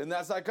psiquiatra and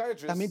that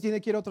psychiatrist, también tiene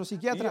que ir a otro he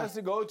psiquiatra. has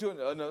to go to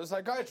another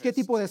psychiatrist. ¿Qué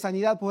tipo de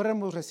sanidad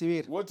podremos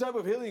recibir? What type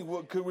of healing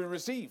could we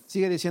receive?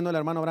 Sigue diciendo el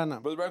hermano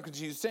Branham. Brother Brown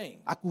continues saying,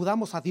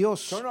 Acudamos a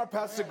Dios. turn our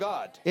paths to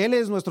God. Él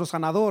es nuestro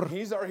sanador.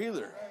 He's our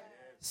healer.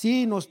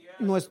 Sí,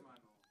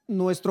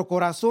 nuestro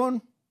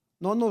corazón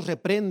no nos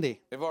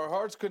reprende. If our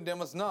hearts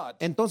condemn us not,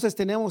 Entonces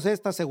tenemos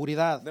esta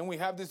seguridad. then we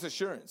have this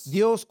assurance.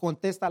 Dios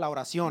contesta la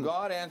oración.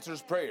 God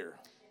answers prayer.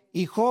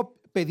 Y Job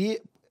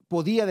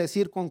podía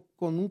decir con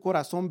un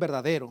corazón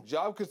verdadero: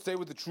 Job could say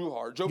with a true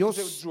heart. Job yo, could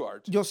say with a true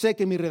heart, yo sé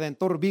que mi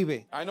Redentor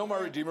vive. I know my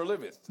Redeemer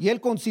liveth. Y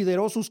él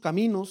consideró sus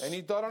caminos And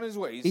he thought on his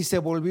ways y se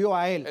volvió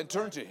a él. and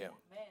turned to him.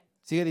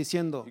 Sigue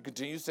diciendo, He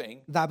continues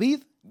saying,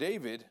 David,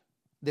 David,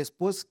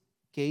 después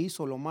que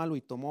hizo lo malo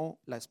y tomó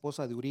la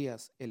esposa de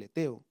Urías, el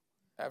Eteo,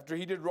 after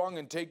he did wrong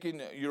and taken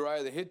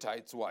Uriah the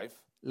Hittite's wife,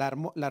 la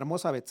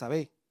hermosa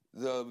Betsabé,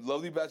 the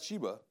lovely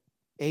Bathsheba,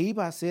 e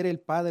iba a ser el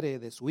padre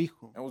de su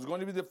hijo, and was going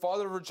to be the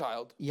father of her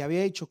child, y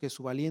había hecho que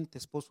su valiente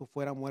esposo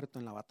fuera muerto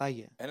en la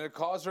batalla. and it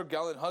caused her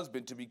gallant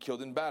husband to be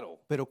killed in battle.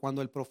 Pero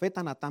cuando el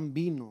profeta Natán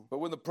vino But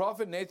when the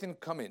prophet Nathan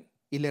come in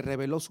y le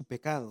reveló su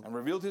pecado, and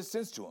revealed his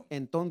sins to him,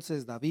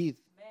 entonces David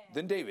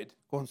then David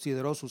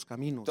consideró sus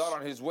caminos thought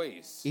on his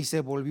ways, y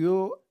se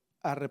volvió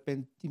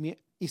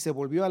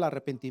al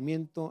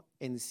arrepentimiento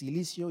en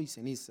silicio y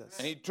cenizas.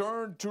 and he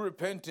turned to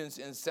repentance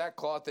in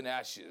sackcloth and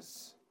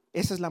ashes.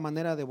 Esa es la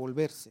manera de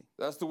volverse.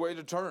 That's the way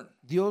to turn.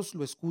 Dios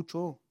lo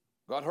escuchó.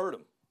 God heard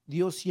him.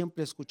 Dios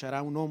siempre escuchará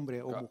a un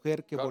hombre o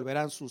mujer que God-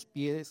 volverán sus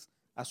pies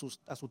a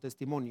su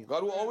testimonio.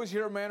 God will always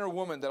hear a man or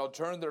woman that will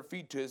turn their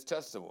feet to his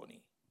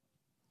testimony.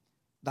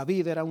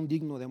 David era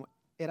digno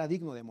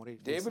de morir.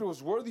 dice. David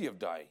was worthy of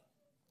dying,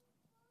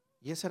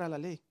 Y esa era la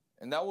ley,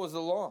 and that was the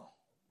law,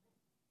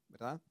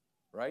 ¿verdad?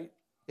 right?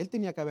 Él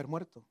tenía que haber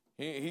muerto.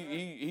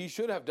 He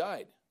should have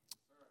died,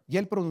 Y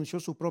él pronunció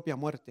su propia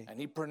muerte.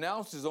 and he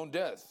pronounced his own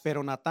death.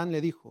 Pero Natán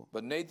le dijo,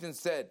 But Nathan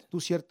said, tú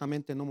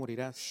ciertamente no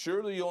morirás,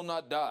 surely you'll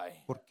not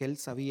die, porque él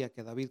sabía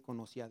que David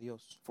conocía a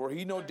Dios. for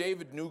he know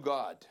David knew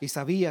God, Y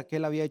sabía que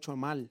él había hecho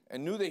mal.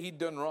 and knew that he'd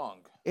done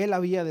wrong. Él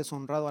había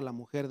deshonrado a la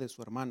mujer de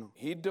su hermano.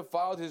 He'd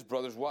defiled his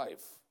brother's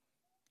wife.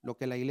 Lo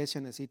que la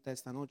iglesia necesita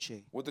esta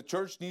noche What the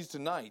church needs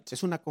tonight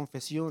es una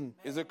confesión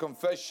is a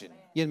confession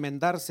y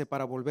enmendarse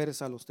para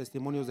volverse a los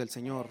testimonios del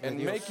Señor, de and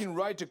Dios. making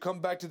right to come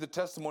back to the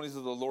testimonies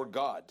of the Lord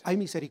God. Hay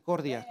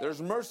misericordia, There's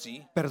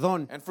mercy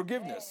perdón. and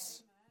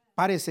forgiveness.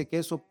 Parece que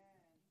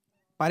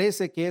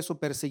eso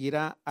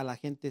perseguirá a la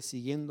gente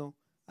siguiendo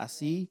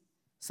así,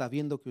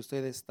 sabiendo que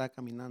usted está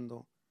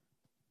caminando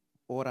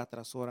hora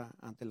tras hora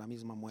ante la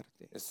misma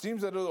muerte. It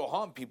seems that it'll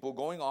haunt people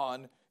going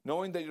on,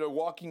 knowing that you're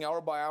walking hour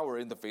by hour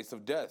in the face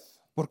of death.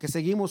 Porque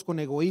seguimos con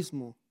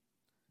egoísmo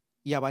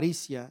y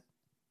avaricia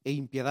e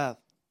impiedad,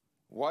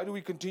 Why do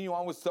we continue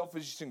on with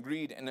selfishness and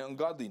greed and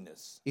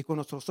ungodliness, y con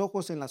nuestros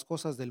ojos en las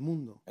cosas del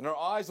mundo. and our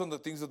eyes on the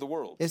things of the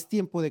world? Es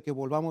tiempo de que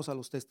volvamos a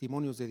los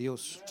testimonios de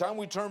Dios. It's time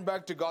we turn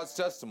back to God's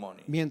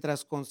testimony.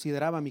 Mientras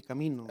consideraba mi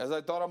camino, As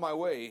I thought on my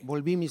way,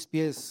 volví mis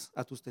pies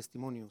a tus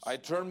testimonios. I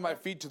turned my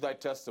feet to thy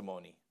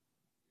testimony.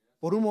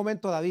 Por un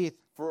momento, David,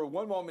 For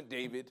one moment,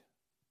 David,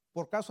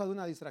 por causa de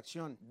una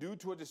distracción, due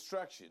to a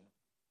distraction,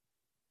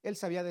 él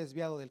se había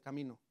desviado del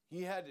camino,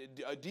 he had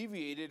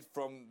deviated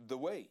from the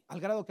way al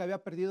grado que había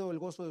perdido el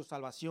gozo de su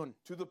salvación.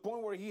 to the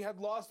point where he had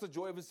lost the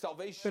joy of his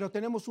salvation. Pero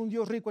tenemos un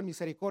Dios rico en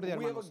misericordia,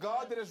 We have a hermanos.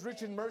 God that is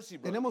rich in mercy,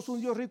 brothers. Tenemos un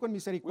Dios rico en We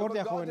have a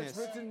misericordia, God that's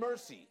jóvenes. rich in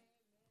mercy.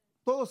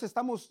 Todos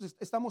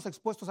estamos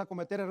expuestos a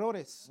cometer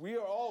errores. We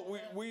are all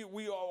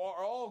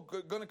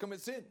going to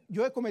commit sin.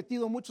 Yo he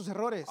cometido muchos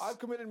errores I've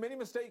committed many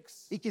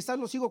mistakes, y quizás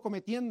los sigo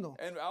cometiendo,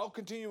 and I'll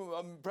continue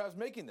perhaps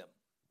making them.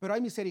 pero hay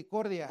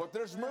misericordia, But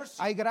there's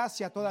mercy. hay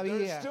gracia There's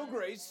todavía. still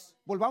grace.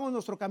 Volvamos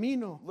nuestro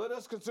camino, Let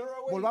us consider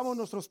our ways. volvamos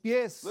nuestros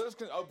pies Let us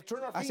turn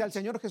our hacia el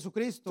feet Señor to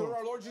Jesucristo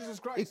our Lord Jesus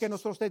Christ. y que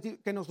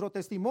nuestro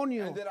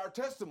testimonio And that our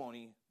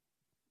testimony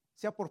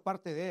sea por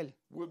parte de Él.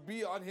 would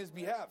be on his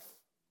behalf.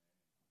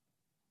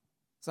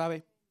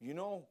 ¿Sabe? You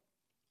know,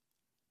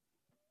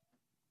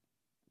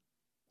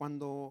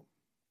 Cuando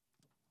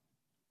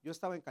yo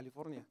estaba en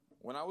California,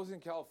 when I was in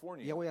y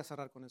California, ya voy a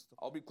cerrar con esto,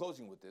 I'll be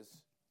closing with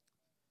this.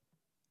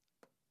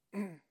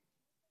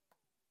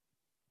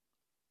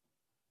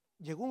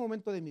 llegó un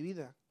momento de mi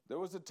vida There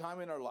was a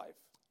time in our life,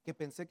 que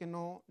pensé que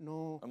no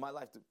in my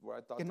life, where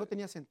I thought que no that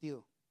tenía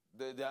sentido.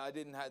 I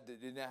didn't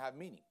have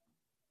meaning.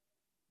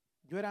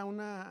 Yo era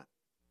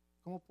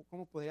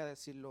 ¿cómo podría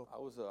decirlo? I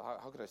was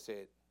how could I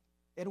say it?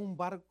 Era un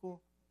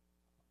barco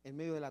en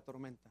medio de la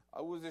tormenta,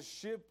 I was a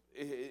ship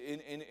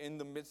in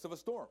the midst of a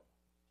storm,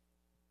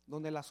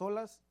 donde las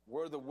olas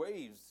where the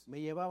waves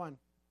me llevaban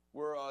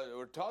were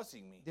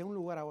tossing me de un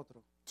lugar a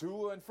otro.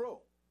 to and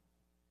fro.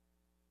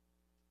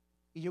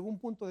 Y llegó un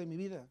punto de mi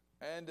vida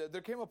And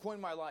there came a point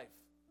in my life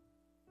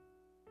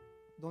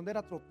donde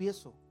era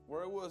tropiezo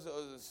where it was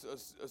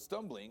a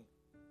stumbling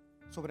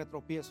sobre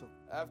tropiezo.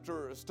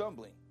 after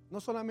stumbling, No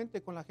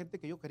solamente con la gente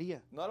que yo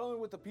quería, not only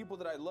with the people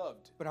that I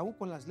loved, pero aún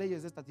con las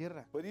leyes de esta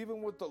tierra. but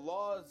even with the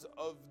laws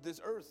of this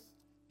earth.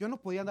 Yo no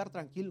podía andar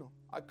tranquilo.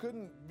 I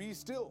couldn't be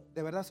still.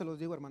 De verdad se los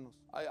digo, hermanos.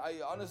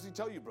 I honestly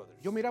tell you, brothers.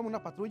 Yo miraba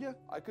una patrulla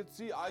I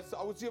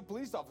would see a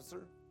police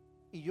officer,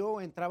 y yo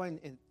entraba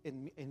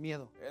en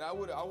miedo, and I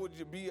would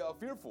be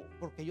fearful,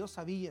 porque yo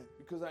sabía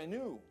because I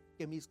knew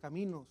que mis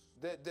caminos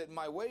that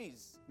my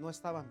ways, no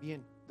estaban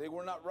bien. they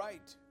were not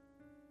right.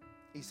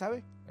 Y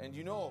sabe, And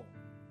you know,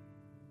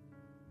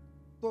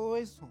 todo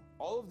eso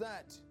all of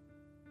that,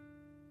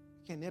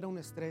 genera un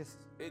estrés,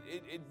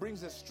 it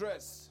brings a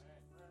stress.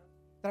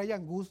 trae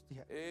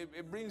angustia.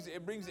 It brings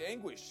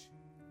anguish.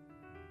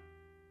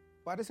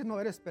 Parece no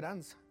haber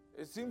esperanza.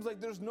 It seems like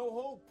there's no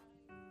hope.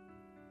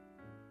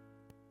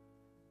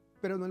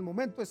 Pero en el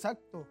momento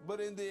exacto,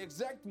 But in the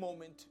exact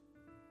moment,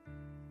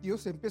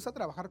 Dios empieza a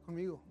trabajar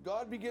conmigo.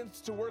 God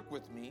begins to work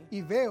with me,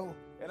 Y veo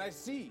and I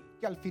see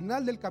que al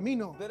final del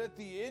camino, that at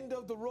the end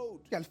of the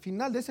road, que al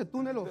final de ese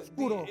túnel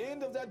oscuro, the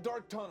end of that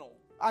dark tunnel,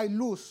 hay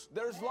luz.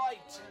 there's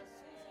light.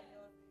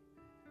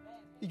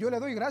 Y yo le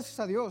doy gracias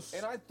a Dios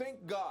And I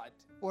thank God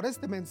por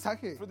este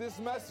mensaje, for this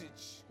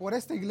message, por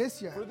esta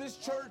iglesia, for this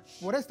church,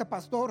 por este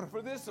pastor,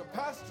 for this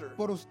pastor,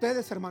 por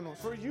ustedes, hermanos.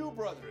 for you,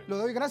 brethren. Le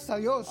doy gracias a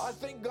Dios I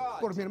thank God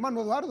por mi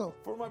hermano Eduardo,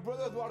 for my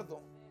brother Eduardo,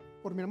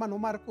 por mi hermano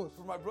Marcos,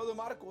 for my brother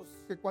Marcos,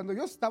 que cuando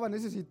yo estaba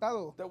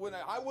necesitado, that when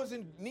I was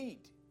in need,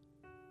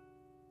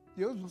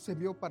 Dios los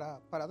envió para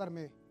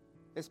darme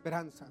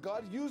esperanza.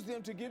 God used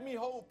them to give me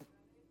hope.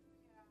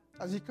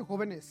 Así que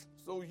jóvenes,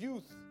 So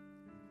youth,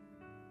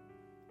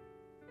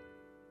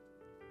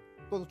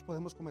 todos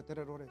podemos cometer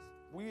errores.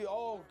 we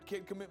all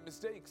can commit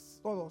mistakes.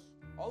 Todos.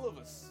 All of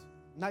us.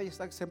 Nadie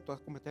está exento a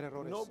cometer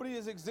errores. Nobody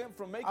is exempt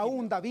from making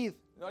Aún them. David,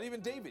 Not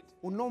even David,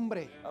 un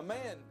hombre a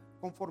man,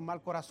 conforme al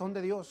corazón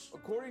de Dios,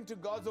 according to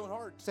God's own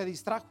heart. se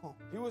distrajo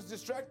He was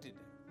distracted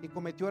y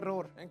cometió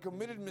error, and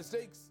committed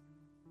mistakes,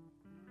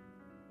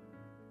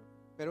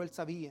 pero él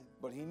sabía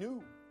but he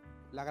knew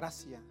la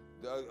gracia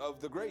of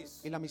the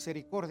grace y la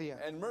misericordia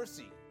and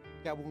mercy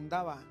que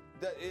abundaba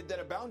that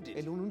abounded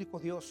en un único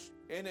Dios.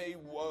 in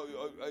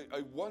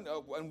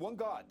one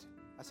God.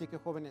 Así que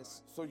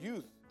jóvenes, So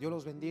youth, Dios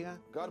los bendiga.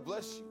 God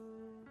bless you.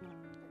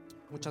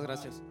 Muchas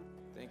gracias.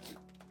 Thank you.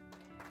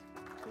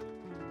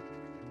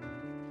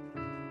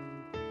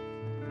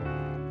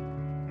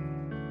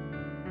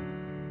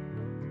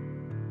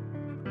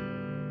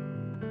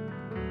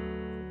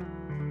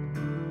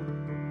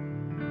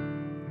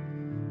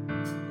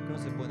 ¿Por qué no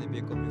se pone de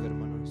pie conmigo,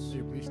 hermanos? Will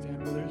you please stand,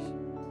 brothers?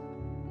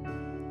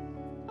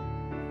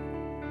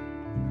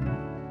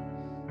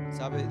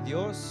 ¿Sabe?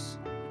 Dios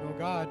You know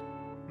God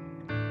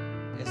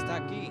está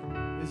aquí.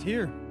 is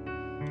here.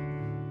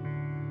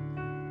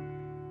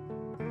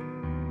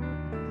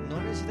 No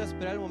necesita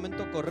esperar el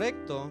momento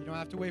correcto You don't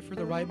have to wait for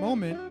the right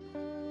moment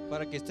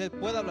para que usted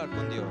pueda hablar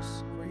con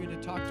Dios. for you to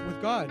talk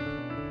with God.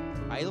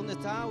 Ahí donde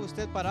está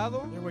usted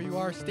parado, There where you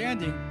are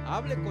standing,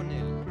 hable con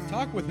Él.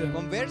 talk with Him.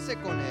 Converse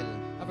con Él.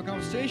 Have a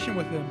conversation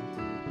with Him.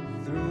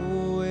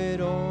 Through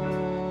it all,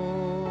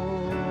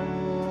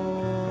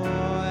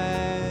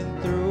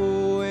 and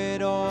through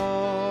it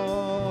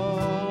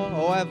all,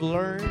 oh, I've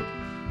learned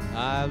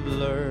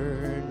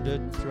to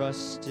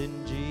trust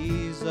in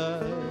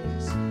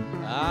Jesus.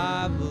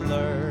 I've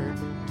learned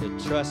to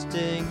trust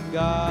in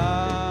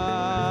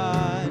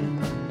God,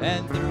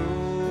 and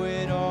through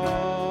it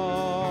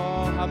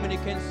all, how many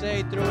can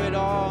say through it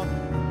all?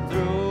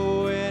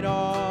 Through it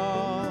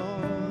all,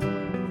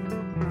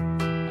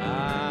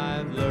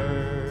 I've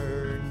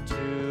learned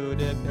to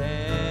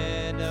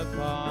depend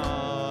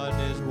upon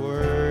His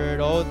word.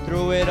 Oh,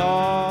 through it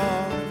all,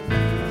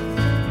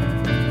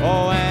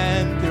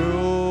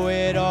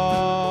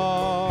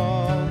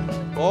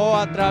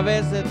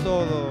 través de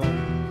todo.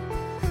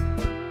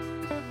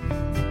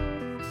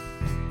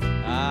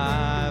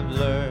 I've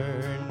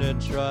learned to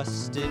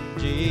trust in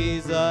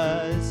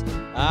Jesus.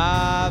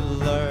 I've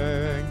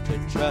learned to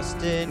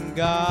trust in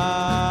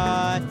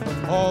God.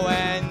 Oh,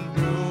 and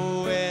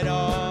through it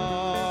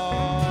all,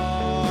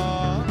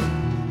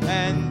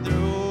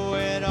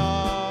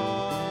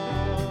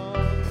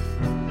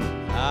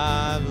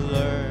 I've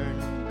learned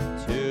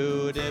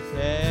to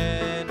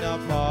depend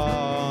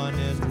upon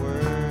His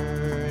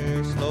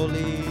word.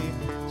 Slowly,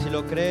 si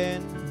lo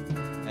creen,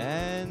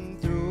 and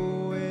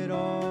through it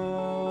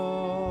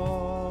all,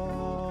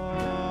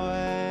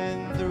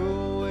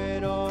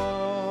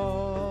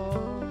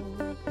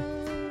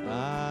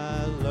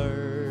 I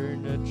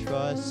learned to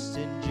trust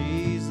in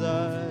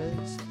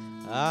Jesus.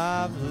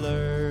 I've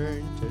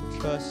learned to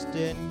trust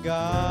in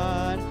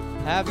God.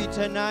 Have you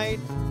tonight?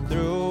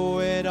 Through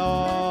it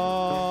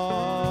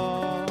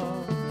all,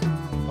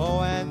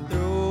 oh, and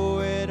through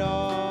it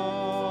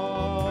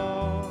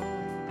all,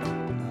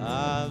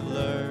 I've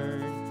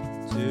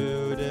learned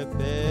to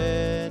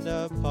depend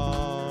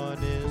upon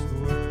His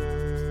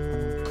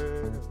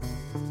word.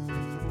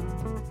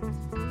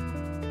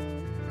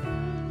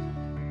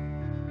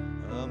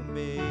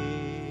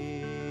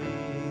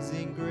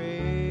 Amazing grace,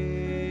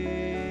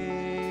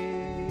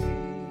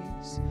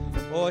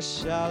 oh,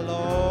 shall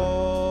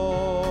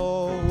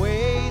always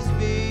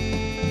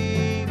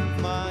be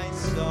my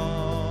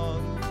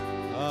song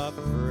of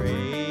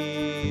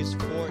praise.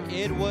 For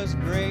it was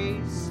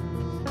grace,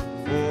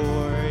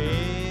 for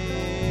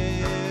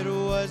it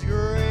was grace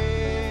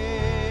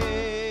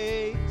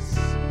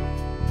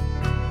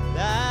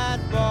that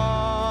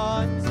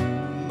bought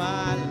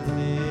my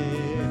liberty,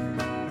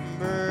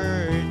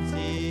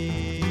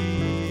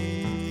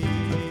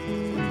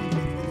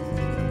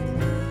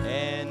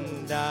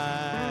 and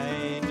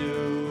I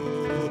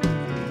do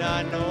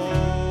not know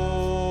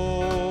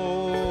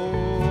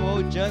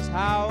just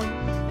how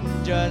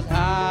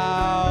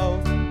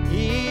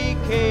He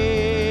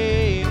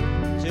came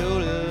to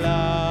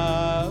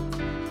love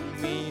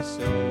me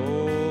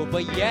so,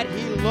 but yet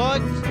He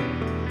looked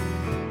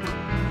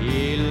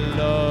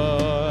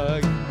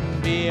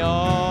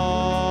beyond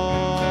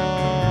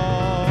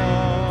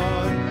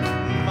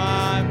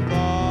my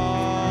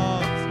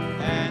faults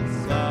and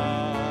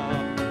saw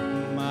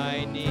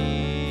my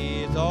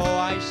needs. Oh,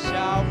 I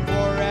shall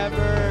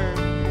forever,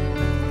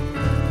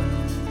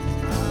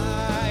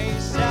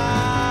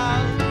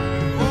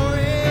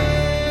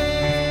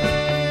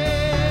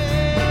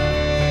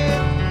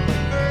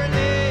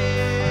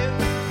 live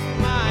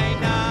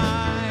mine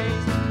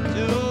eyes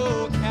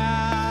to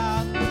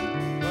Calvary.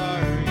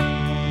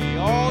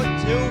 Oh,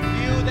 to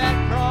view that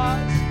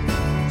cross,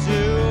 to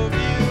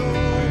view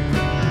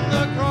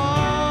the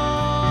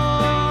cross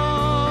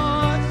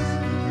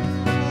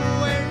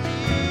where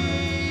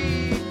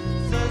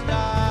Jesus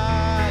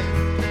died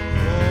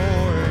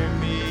for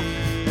me.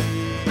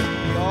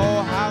 Oh,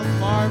 how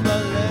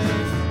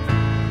marvelous,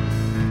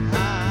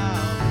 how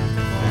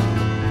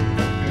marvelous.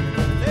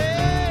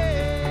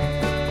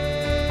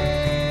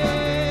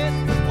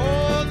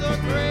 Oh, the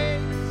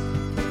grace,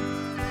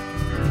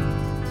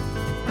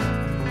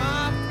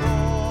 my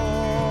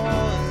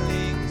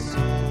falling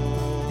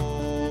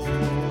soul.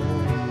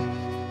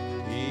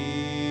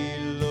 He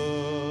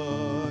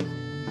looked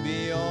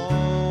beyond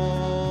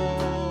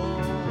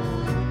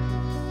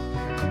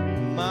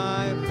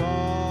my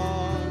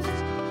faults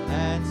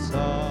and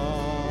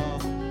saw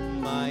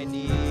my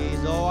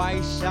needs. Oh,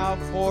 I shall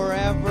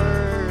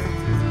forever,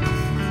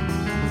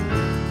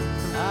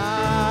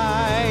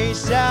 I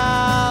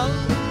shall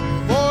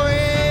forever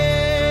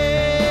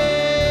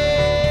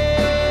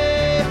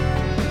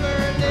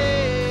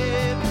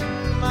live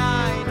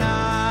mine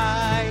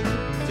eyes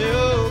to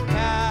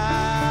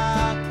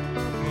Calvary,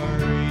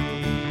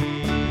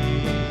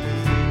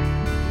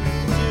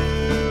 to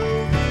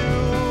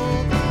view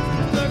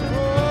the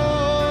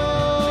cross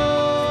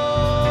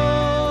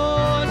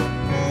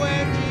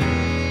where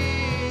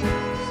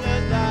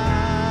Jesus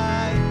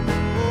died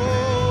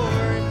for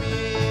me.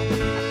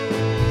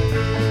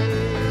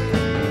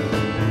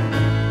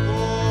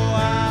 Oh,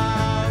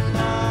 how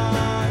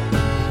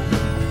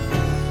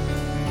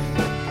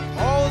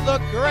oh, the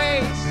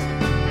grace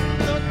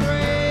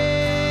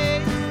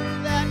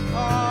that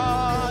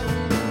caused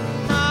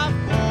my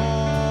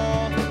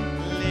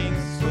falling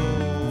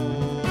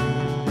soul.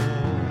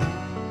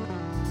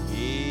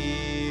 He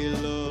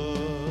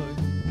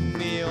looked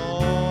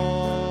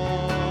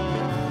beyond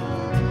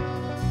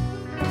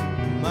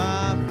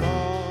my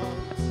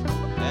faults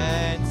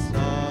and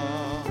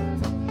saw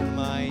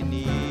my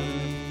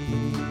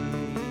needs.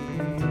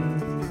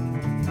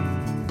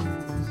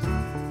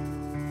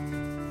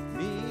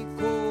 Mi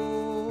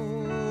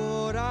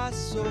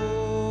corazón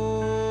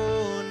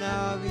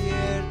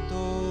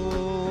abierto,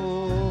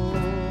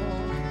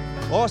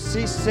 oh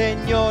sí,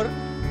 Señor,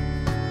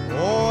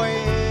 hoy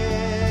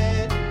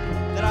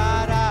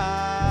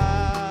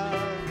entrarás.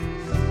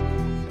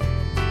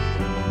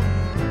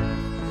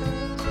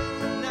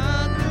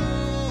 Na tu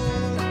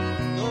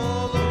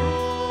todo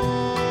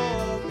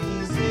mi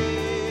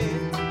ser.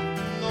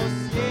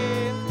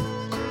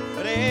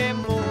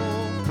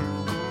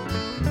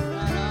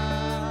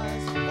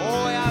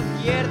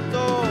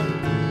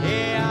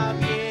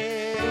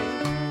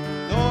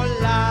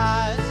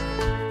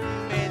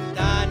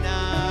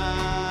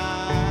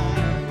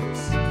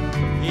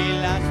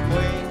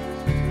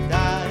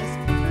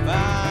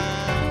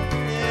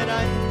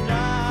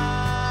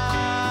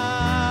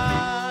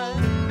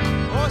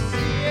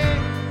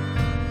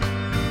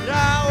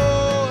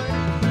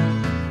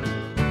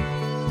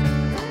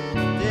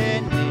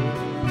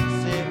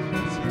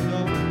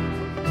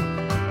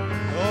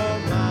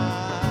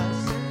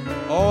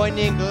 in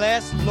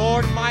English,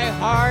 Lord, my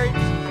heart,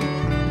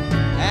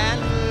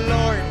 and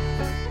Lord,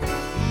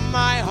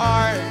 my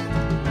heart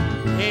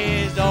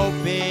is open.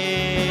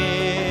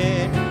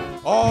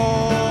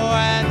 Oh,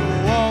 and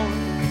won't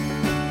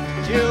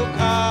you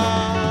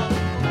come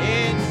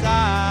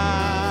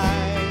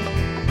inside?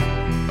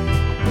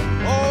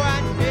 Oh,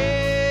 and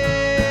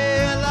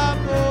fill up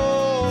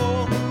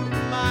all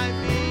my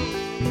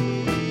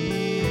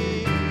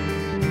being.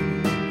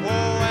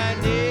 Oh,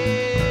 and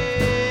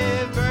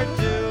never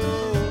to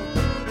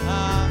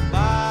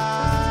abide.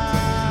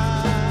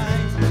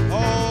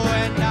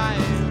 Oh, and I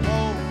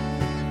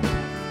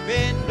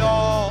opened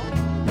all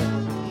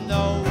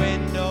the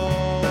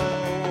windows,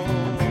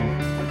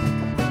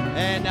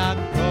 and I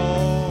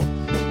go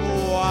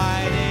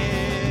wide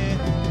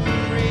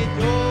every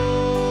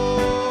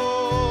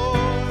door.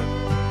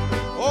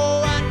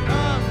 Oh, and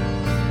come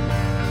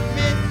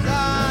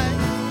inside,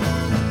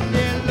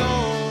 dear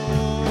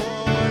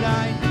Lord, I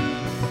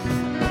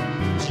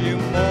need you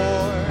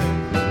more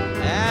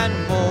and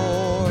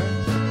more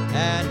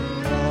and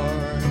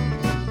more.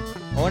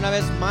 Una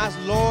vez más,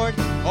 Lord,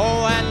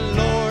 oh, and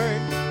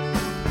Lord,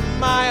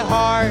 my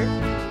heart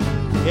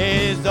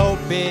is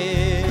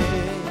open.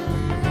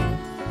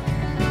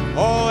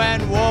 Oh,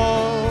 and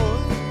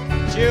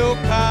won't you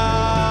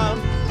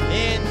come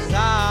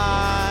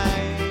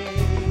inside?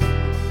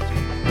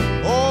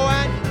 Oh,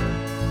 and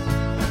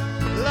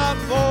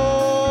love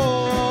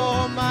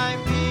all my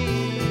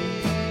being.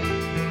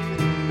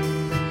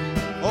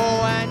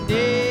 Oh, and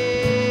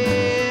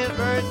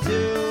ever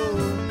to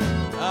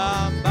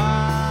abide.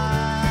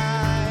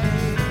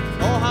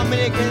 Oh, how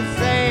many can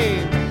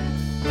say?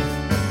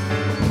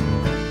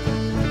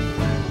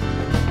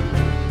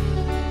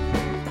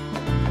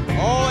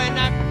 Oh, and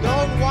I've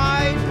gone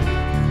wide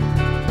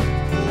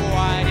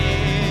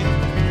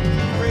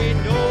every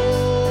door.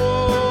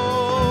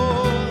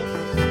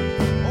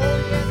 Oh,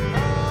 yes,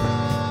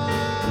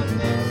 come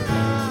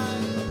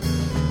inside,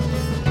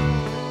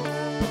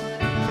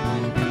 Lord, I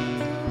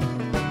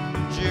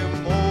need you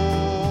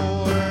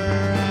more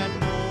and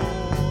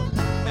more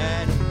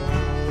and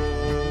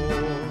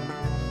more.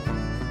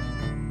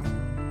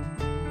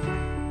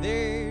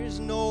 There's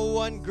no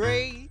one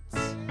great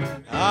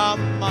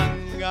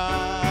among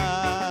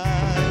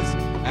us,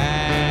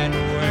 and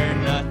we're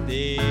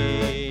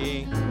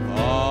nothing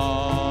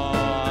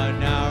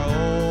on our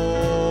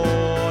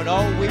own.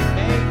 Oh, we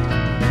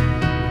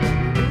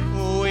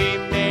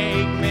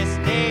make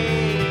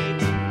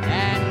mistakes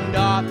and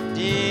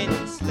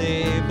often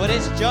slip, but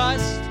it's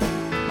just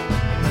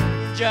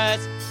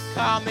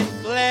common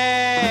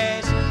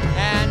flesh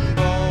and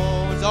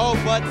bones. Oh,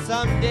 but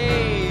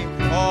someday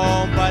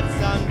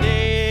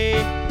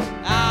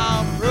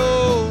I'll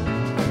prove.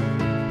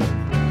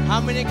 How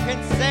many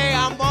can say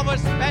I'm of a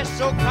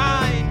special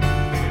kind?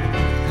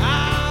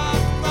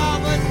 I'm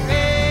of a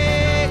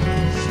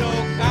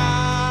special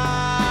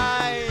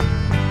kind.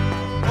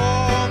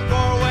 Oh,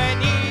 for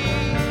when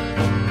he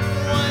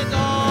was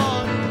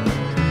on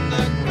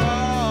the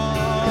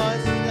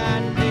cross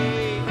that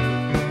day,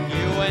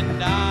 you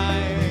and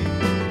I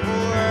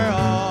were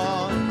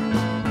on.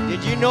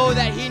 Did you know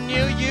that he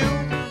knew you?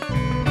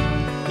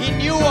 He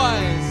knew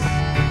us.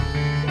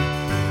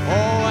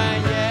 Oh,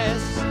 and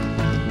yes,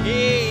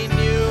 he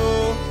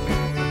knew,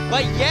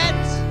 but yet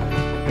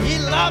he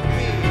loved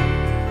me.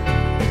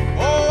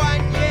 Oh,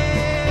 and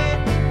yet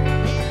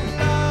he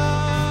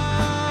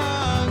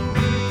loved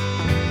me.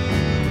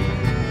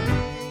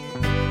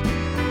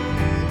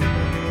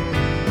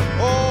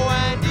 Oh,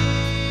 and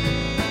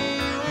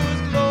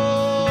whose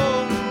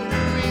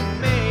glory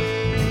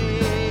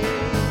made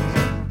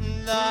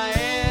the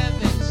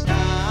heavens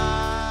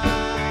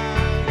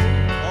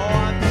shine. Oh,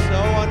 I'm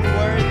so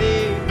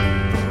unworthy.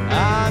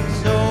 I'm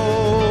so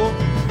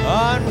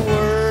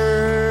unworthy,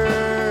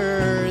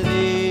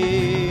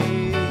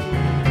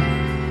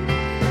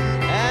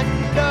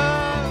 and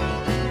of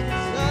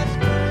such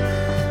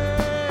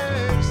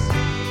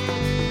mercy.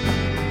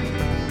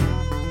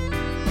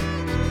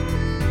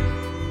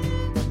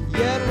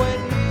 Yet when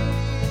he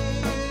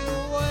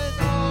was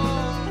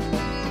on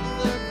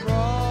the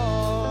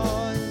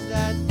cross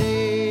that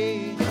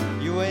day,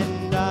 you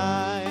and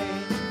I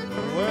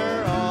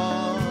were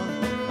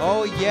on.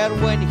 Oh, yet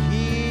when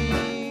he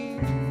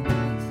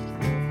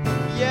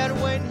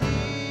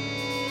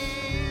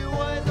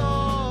was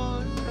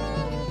on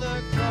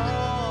the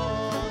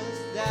cross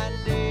that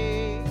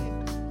day,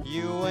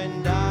 you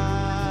and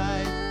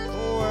I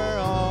were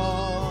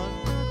on.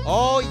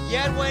 Oh,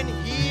 yet when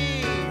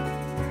he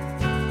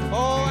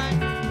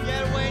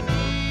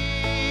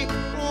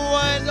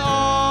was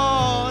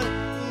on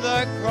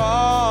the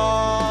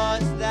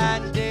cross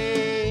that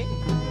day,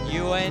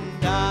 you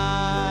and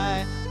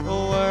I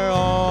were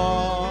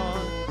on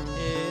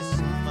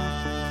his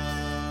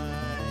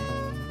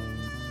mind.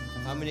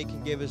 How many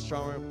can give a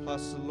stronger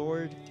applause to the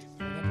Lord?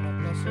 Un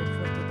aplauso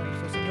fuerte para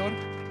nuestro Señor.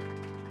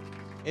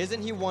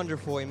 Isn't he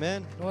wonderful?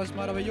 Amen. ¿No es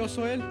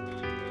maravilloso Él?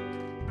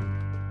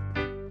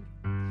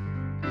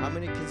 How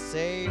many can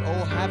say,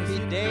 oh, happy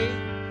day?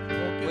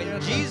 qué when día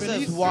tan Jesus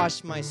feliz.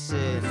 washed my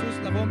sin. Jesús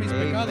lavó mis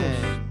pecados.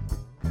 Amen.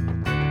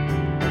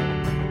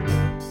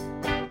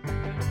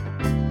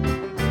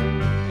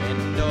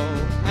 And oh,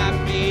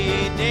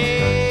 happy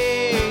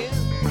day.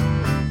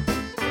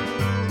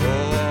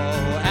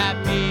 Oh,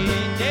 happy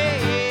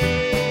day.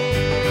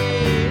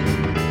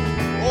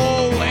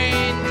 Oh,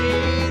 when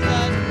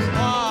Jesus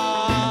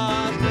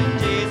washed, when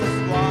Jesus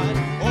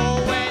washed. Oh,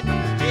 when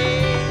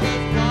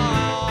Jesus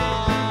washed.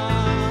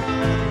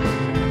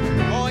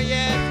 Oh,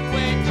 yes,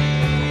 when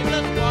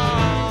Jesus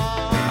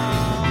washed.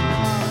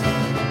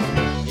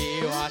 He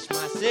washed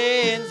my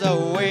sins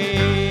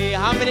away.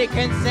 How many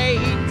can say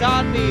He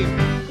taught me?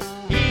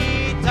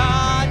 He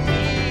taught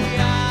me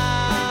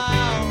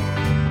how.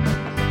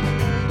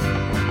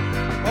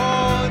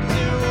 Oh,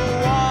 to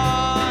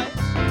watch.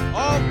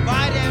 Oh,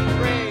 fight and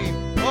pray.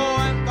 Oh,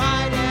 and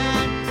fight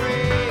and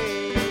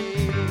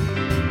pray.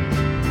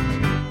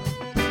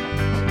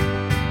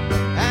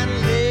 And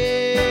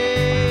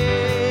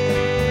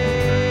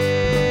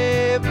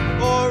live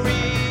or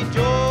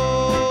rejoice.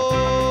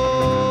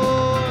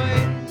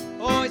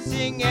 Oh,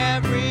 sing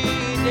every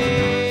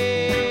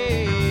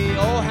day.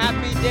 Oh,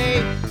 happy day.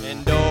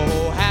 And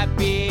oh,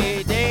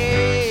 happy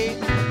day.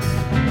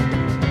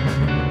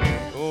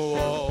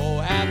 Oh,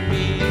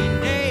 happy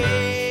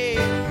day.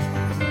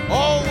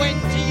 Oh, when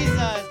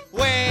Jesus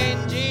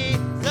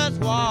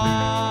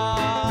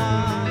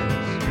washed.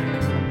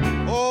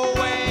 Oh,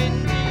 when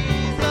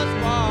Jesus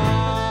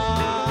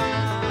washed.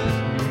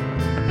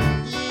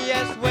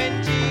 Yes, when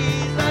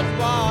Jesus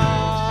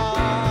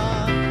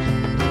washed.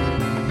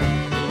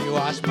 He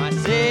washed my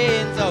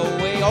sins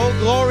away. Oh,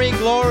 glory,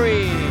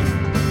 glory.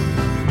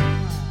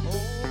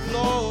 Oh,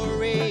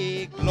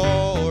 glory,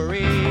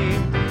 glory.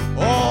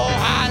 Oh,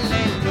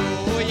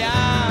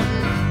 hallelujah.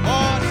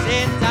 Oh,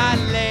 since I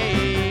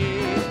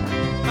laid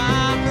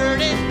my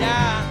burden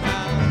down.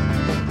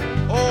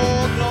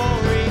 Oh,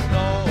 glory,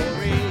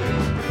 glory.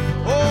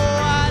 Oh,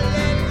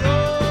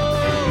 hallelujah.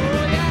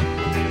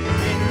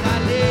 Since I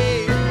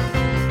laid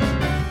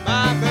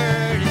my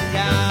burden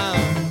down.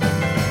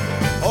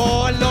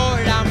 Oh,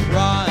 Lord, I'm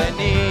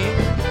running,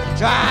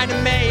 trying to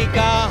make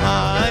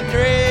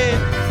 100.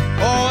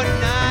 Oh,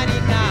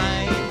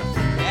 99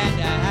 and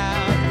a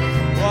half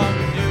won't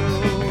do.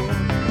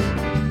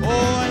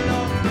 Oh,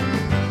 Lord,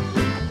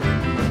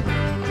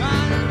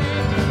 trying to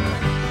make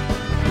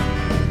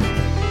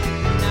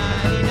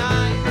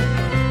 99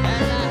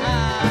 and a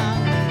half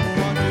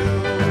won't do.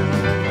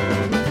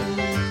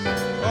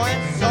 Oh,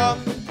 and some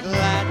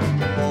glad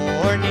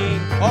morning,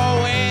 oh,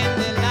 when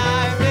the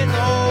life is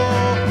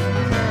over,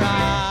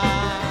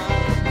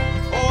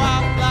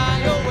 I'll fly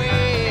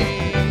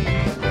away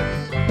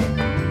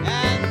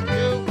and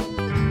do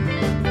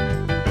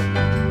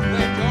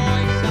where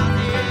joy shall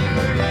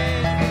never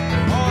end.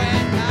 Oh,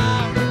 and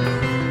I'll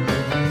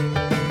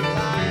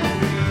fly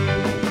away.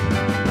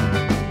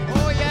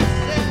 Oh, yes,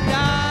 and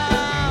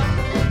I'll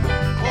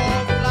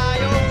fly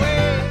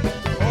away.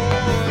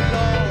 Oh,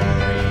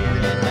 glory,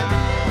 and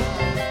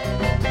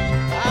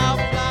I'll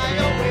fly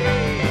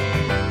away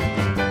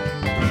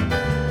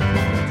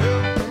to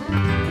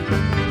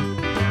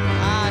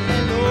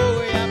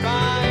hallelujah,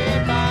 by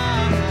and by.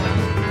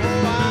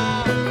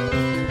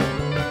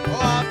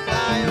 I'll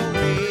fly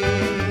away.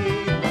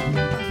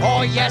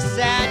 Oh, yes,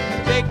 and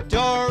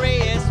victory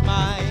is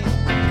mine.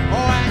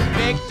 Oh, and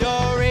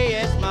victory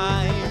is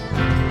mine.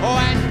 Oh,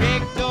 and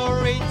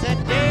victory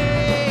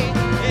today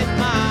is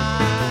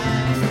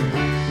mine.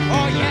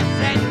 Oh, yes,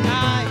 and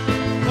I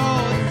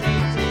told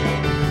Satan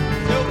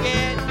to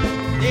get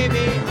thee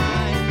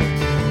behind.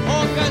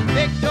 Oh, 'cause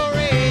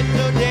victory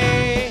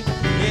today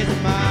is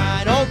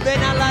mine. Oh,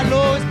 ven a la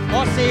luz,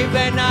 oh, sí,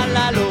 ven a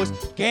la luz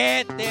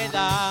que te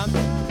da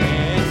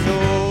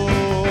Jesús.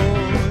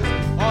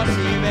 Oh,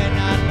 sí, ven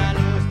a la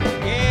luz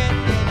que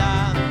te da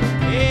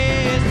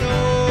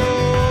Jesús.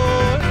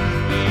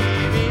 Y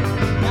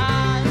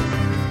vivirás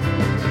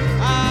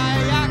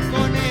allá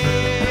con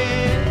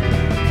Él.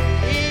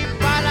 Y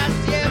para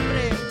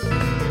siempre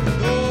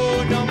tú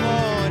no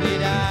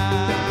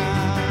morirás.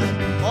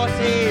 Oh,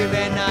 sí,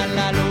 ven a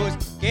la luz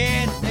que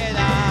te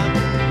da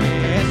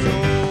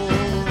Jesús.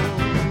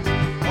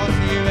 Oh,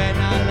 sí, ven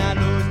a la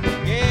luz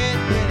que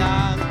te da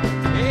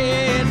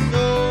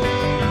Jesús.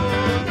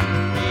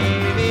 Y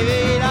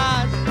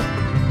vivirás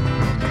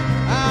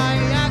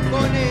allá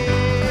con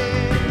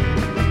Él.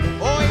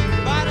 Hoy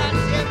para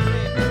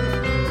siempre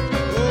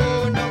tú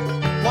no.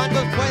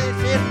 ¿Cuántos pueden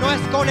decir? No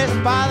es con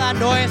espada,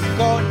 no es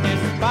con espada.